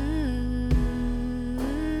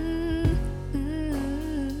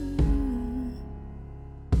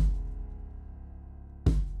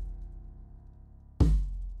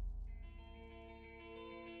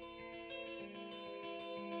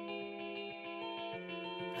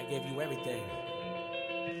 I gave you everything.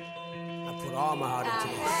 I put all my heart into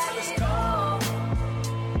this. Let's go.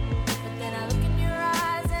 But then I look in your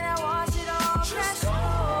eyes and I watch it all crash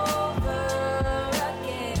over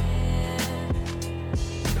again.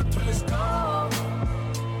 Let's go.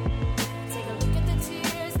 Take a look at the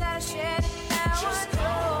tears that I shed and now I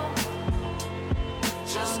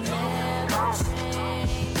know I'll never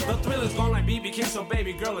change. The thrill is gone like BB King, so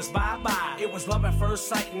baby girl, it's bye-bye. It was love at first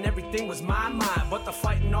sight and everything was my mind, but the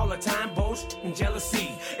fighting all the time, boast and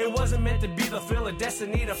jealousy. It wasn't meant to be the thrill of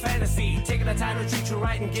destiny, the fantasy. Taking the time to treat you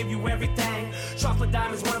right and give you everything. Chocolate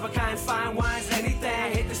diamonds, one of a kind, fine wines, anything. I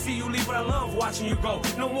hate to see you leave, but I love watching you go.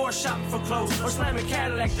 No more shopping for clothes or slamming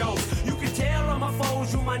Cadillac doors. You can tell on my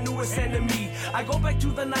phones, you my newest enemy. I go back to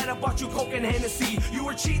the night I bought you Coke and Hennessy. You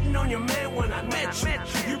were cheating on your man when I met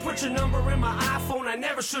you. You put your number in my iPhone, I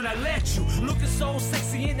never should have let you. Looking so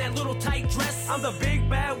sexy in that little tight dress. I'm the big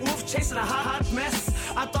bad wolf chasing a hot mess.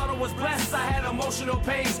 I thought I was blessed, I had emotional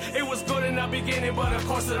pains. It was good in the beginning, but of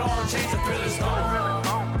course it all changed. The thrill is gone.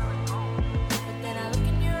 But then I look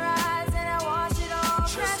in your eyes and I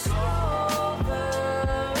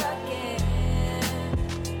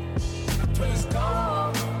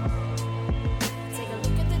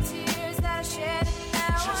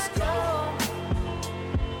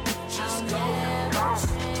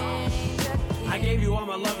I gave you all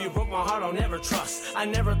my love, you broke my heart, I'll never trust. I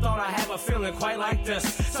never thought I'd have a feeling quite like this.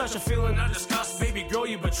 Such a feeling of disgust, baby girl,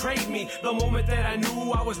 you betrayed me. The moment that I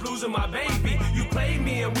knew I was losing my baby, you played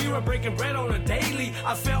me and we were breaking bread on a daily.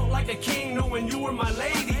 I felt like a king knowing you were my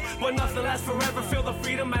lady, but nothing lasts forever, feel the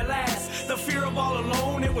freedom at last. The fear of all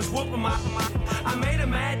alone, it was whooping my I made a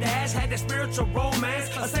mad dash, had that spiritual romance,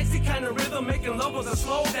 a sexy kind of rhythm, making love was a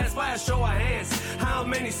slow dance by a show of hands. How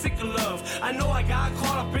many sick of love? I know I got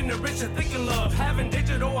caught up in the rich and thick of love, having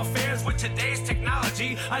digital affairs with today's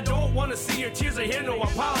technology. I don't want to see your tears, I hear no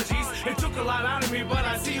apologies. It took a lot out of me, but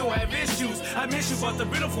I see you have issues. I miss you, but the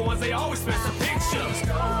beautiful ones, they always miss the pictures.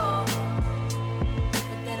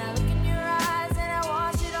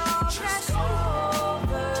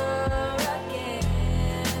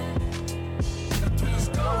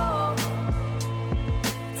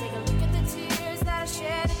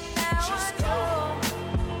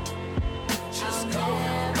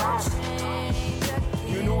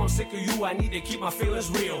 Sick of you, I need to keep my feelings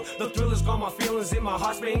real. The thrill is gone, my feelings in my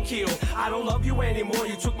heart's been killed. I don't love you anymore,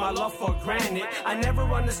 you took my love for granted. I never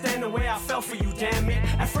understand the way I felt for you, damn it.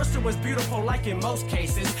 At first it was beautiful like in most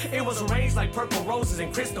cases. It was arranged like purple roses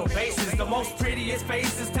and crystal vases. The most prettiest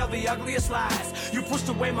faces tell the ugliest lies. You pushed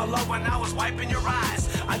away my love when I was wiping your eyes.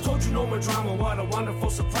 I told you no more drama, what a wonderful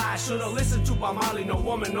surprise. Should've listened to Bob Marley, no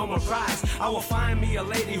woman, no more cries. I will find me a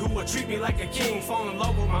lady who will treat me like a king, fall in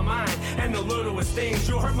love with my mind and the littlest things.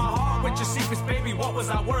 You hurt my heart with your secrets, baby, what was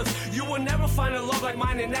I worth? You will never find a love like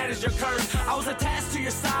mine, and that is your curse. I was attached to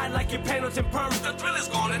your side like your Pendleton purse. The thrill is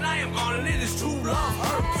gone and I am gone, and it is true love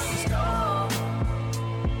hurts. But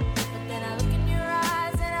then I look in your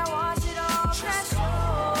eyes and I watch it all crash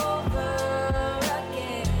over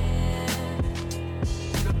again.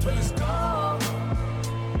 The thrill is gone.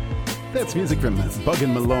 That's music from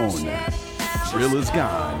Buggin' Malone. Thrill is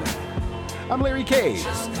gone. I'm Larry K.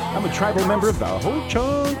 I'm a tribal member of the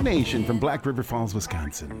Ho-Chunk Nation from Black River Falls,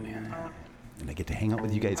 Wisconsin. And I get to hang out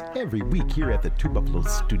with you guys every week here at the Two Buffalo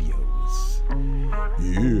Studios.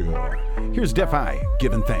 Yeah. Here's Def I,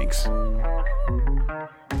 Giving Thanks.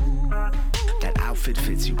 That outfit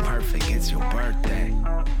fits you perfect, it's your birthday.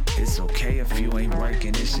 It's okay if you ain't working,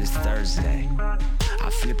 it's just Thursday. I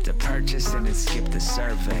flipped a purchase and it skipped the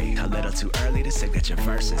survey. A little too early to signature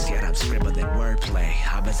verses, yet I'm scribbling wordplay.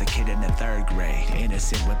 I was a kid in the 3rd grade,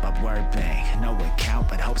 innocent whip up word bank. No account,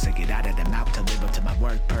 but hopes to get out of the mouth to live up to my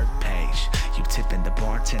word per page. You tipping the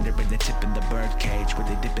bartender and then tipping the bird cage. Where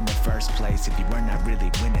they dip in the first place if you were not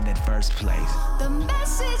really winning in first place. The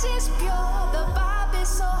message is pure, the vibe is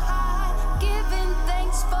so high. Giving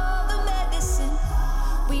thanks for the medicine.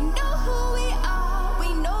 We know who we are,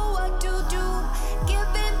 we know what to do.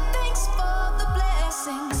 Giving thanks for the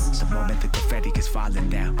blessings. The moment the confetti is falling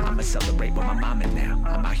down, I'ma celebrate with my mama now.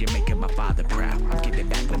 I'm out here making my father proud. I'm giving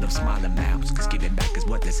back with those smiling mouths, cause giving back is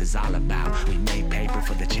what this is all about. We made paper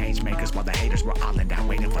for the change makers while the haters were all in down,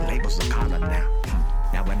 waiting for labels to call them now.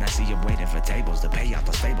 Now when I see you waiting for tables to pay out,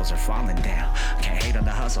 those fables are falling down. Can't hate on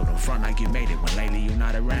the hustle, don't front like you made it when lately you're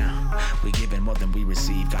not around. We giving more than we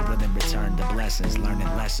receive, God will in return the blessings.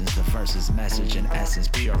 Learning lessons, the verse's message in essence,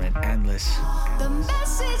 pure and endless. The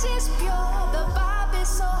message is pure, the vibe is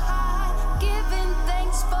so high. Giving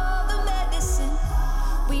thanks for the medicine.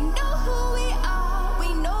 We know who we are,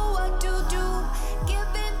 we know what to do.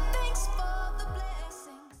 Giving thanks for the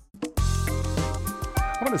blessings.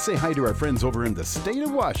 I want to say hi to our friends over in the state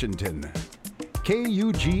of Washington.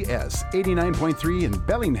 KUGS 89.3 in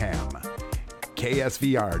Bellingham,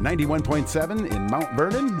 KSVR 91.7 in Mount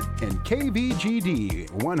Vernon, and KVGD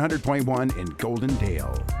 100.1 in Golden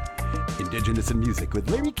Dale. Indigenous in Music with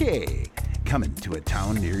Larry K. Coming to a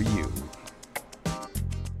town near you.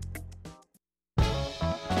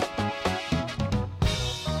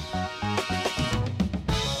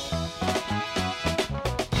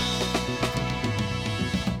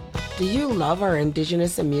 Do you love our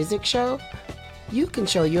Indigenous in Music show? You can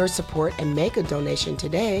show your support and make a donation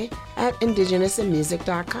today at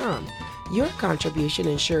indigenousinmusic.com. Your contribution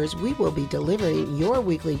ensures we will be delivering your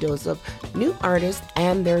weekly dose of new artists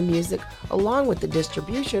and their music, along with the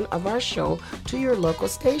distribution of our show to your local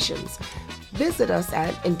stations. Visit us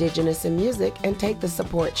at Indigenous in Music and take the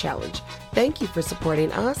support challenge. Thank you for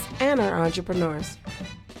supporting us and our entrepreneurs.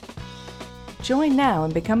 Join now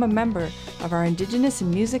and become a member of our Indigenous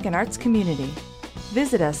in Music and Arts community.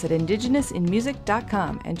 Visit us at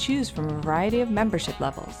indigenousinmusic.com and choose from a variety of membership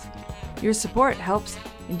levels. Your support helps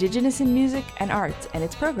Indigenous in Music and Arts and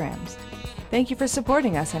its programs. Thank you for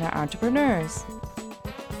supporting us and our entrepreneurs.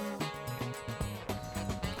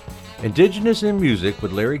 Indigenous in Music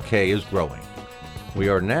with Larry K. is growing. We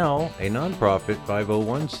are now a nonprofit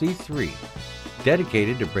 501c3.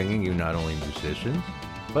 dedicated to bringing you not only musicians,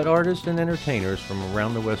 but artists and entertainers from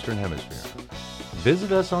around the Western Hemisphere.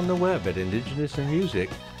 Visit us on the web at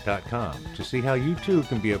indigenousinmusic.com to see how you too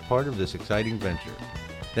can be a part of this exciting venture.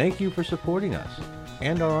 Thank you for supporting us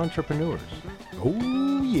and our entrepreneurs.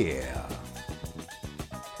 Oh, yeah.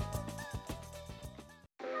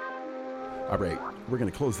 All right, we're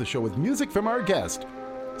going to close the show with music from our guest,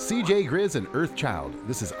 CJ Grizz and Earthchild.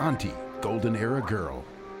 This is Auntie, Golden Era Girl.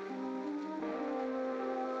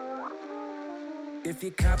 If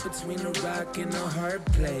you're caught between a rock and a hard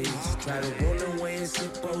place, try to roll away and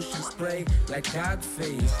sip ocean spray like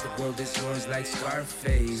Dogface. The world is yours like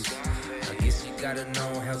Scarface. I guess you gotta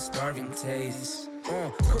know how starving tastes.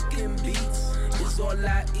 Cooking beats is all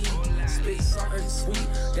I eat. Spit something sweet,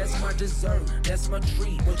 that's my dessert, that's my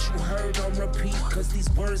treat. What you heard on repeat, cause these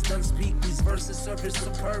words don't speak. These verses service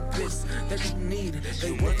the purpose that you need.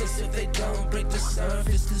 They worthless if they don't break the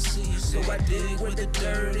surface to see. So I dig where the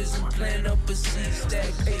dirt is and plant up a seed.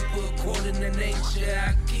 Stack paper according to nature,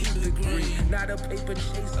 I keep it green. Not a paper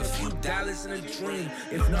chase, a few dollars in a dream.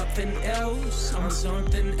 If nothing else, I'm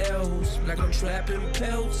something else. Like I'm trapping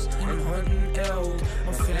pelts and hunting elves.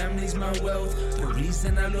 My family's my wealth, the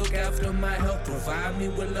reason I look after my health. Provide me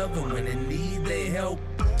with love and when in need they help.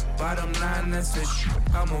 Bottom line, that's the shit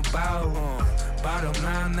I'm about. Bottom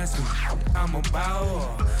line, that's the shit I'm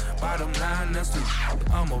about. Bottom line, that's the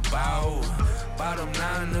shit I'm about. Bottom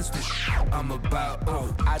line, that's the shit I'm about.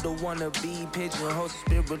 I don't wanna be pigeonholed,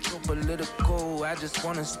 spiritual, political. I just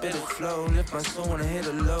wanna spit a flow, lift my soul and hit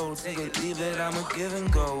a low. Take it, leave it, I'ma give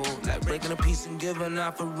and go. Like breaking a piece and giving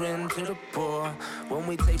offering to the poor. When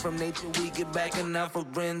we take from nature, we get back and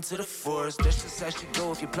offering to the forest. That's just how she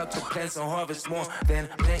go. If you pluck the plants and harvest more, then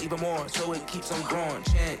plant even more, so it keeps on growing.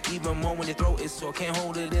 Chant even more when your throat is sore. Can't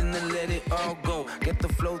hold it in and let it all go. Get the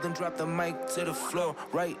flow, then drop the mic to the floor,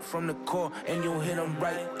 right from the core, and you'll hit them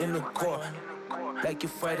right in the core. Like you're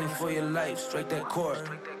fighting for your life, strike that chord.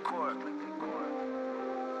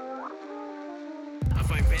 I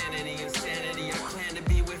find vanity, insanity, I plan to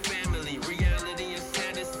be with family. Reality is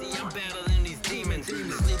fantasy, I'm battling these demons.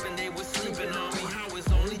 Sleeping, they were sleeping on me, I was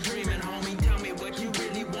only dreaming. Homie, tell me what you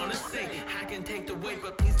really wanna say. I can take the weight,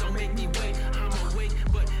 but please don't make me wait. I'm awake,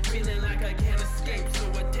 but feeling like I can't escape. So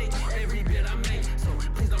I take every bit I make. So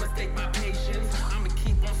please don't mistake my patience. I'ma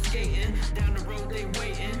keep on skating, down the road they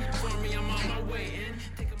waiting. For me, I'm on my way in.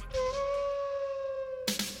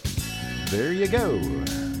 There you go.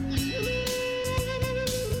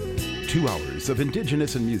 2 hours of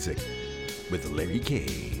Indigenous and music with Larry K.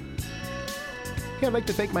 Hey, I'd like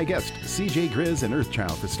to thank my guest, CJ Grizz and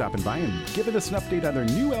Earthchild, for stopping by and giving us an update on their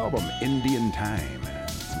new album, Indian Time.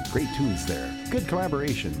 Some great tunes there. Good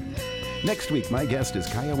collaboration. Next week, my guest is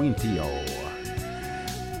Kaya Wintio.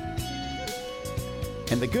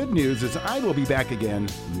 And the good news is I will be back again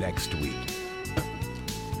next week.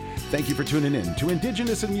 Thank you for tuning in to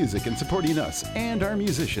Indigenous in Music and supporting us and our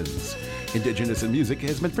musicians. Indigenous in Music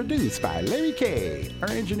has been produced by Larry K.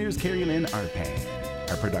 Our engineer is Carrie Lynn Arpan.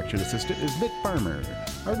 Our production assistant is Nick Farmer.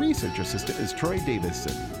 Our research assistant is Troy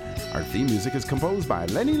Davison. Our theme music is composed by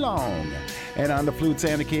Lenny Long. And on the flutes,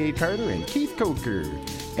 Anna K. Carter and Keith Coker.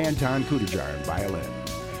 Anton Kudajar on violin.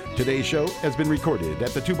 Today's show has been recorded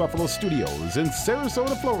at the Two Buffalo Studios in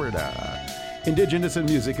Sarasota, Florida. Indigenous in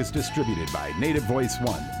Music is distributed by Native Voice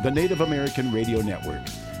One, the Native American Radio Network,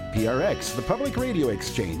 PRX, the Public Radio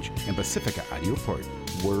Exchange, and Pacifica Audio Port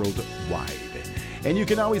worldwide. And you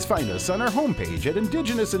can always find us on our homepage at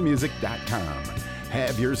indigenousinmusic.com.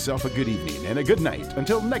 Have yourself a good evening and a good night.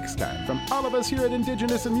 Until next time, from all of us here at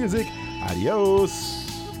Indigenous in Music, adios.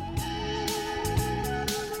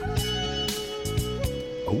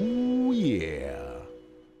 Oh, yeah.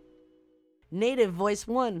 Native Voice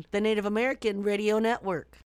One, the Native American Radio Network.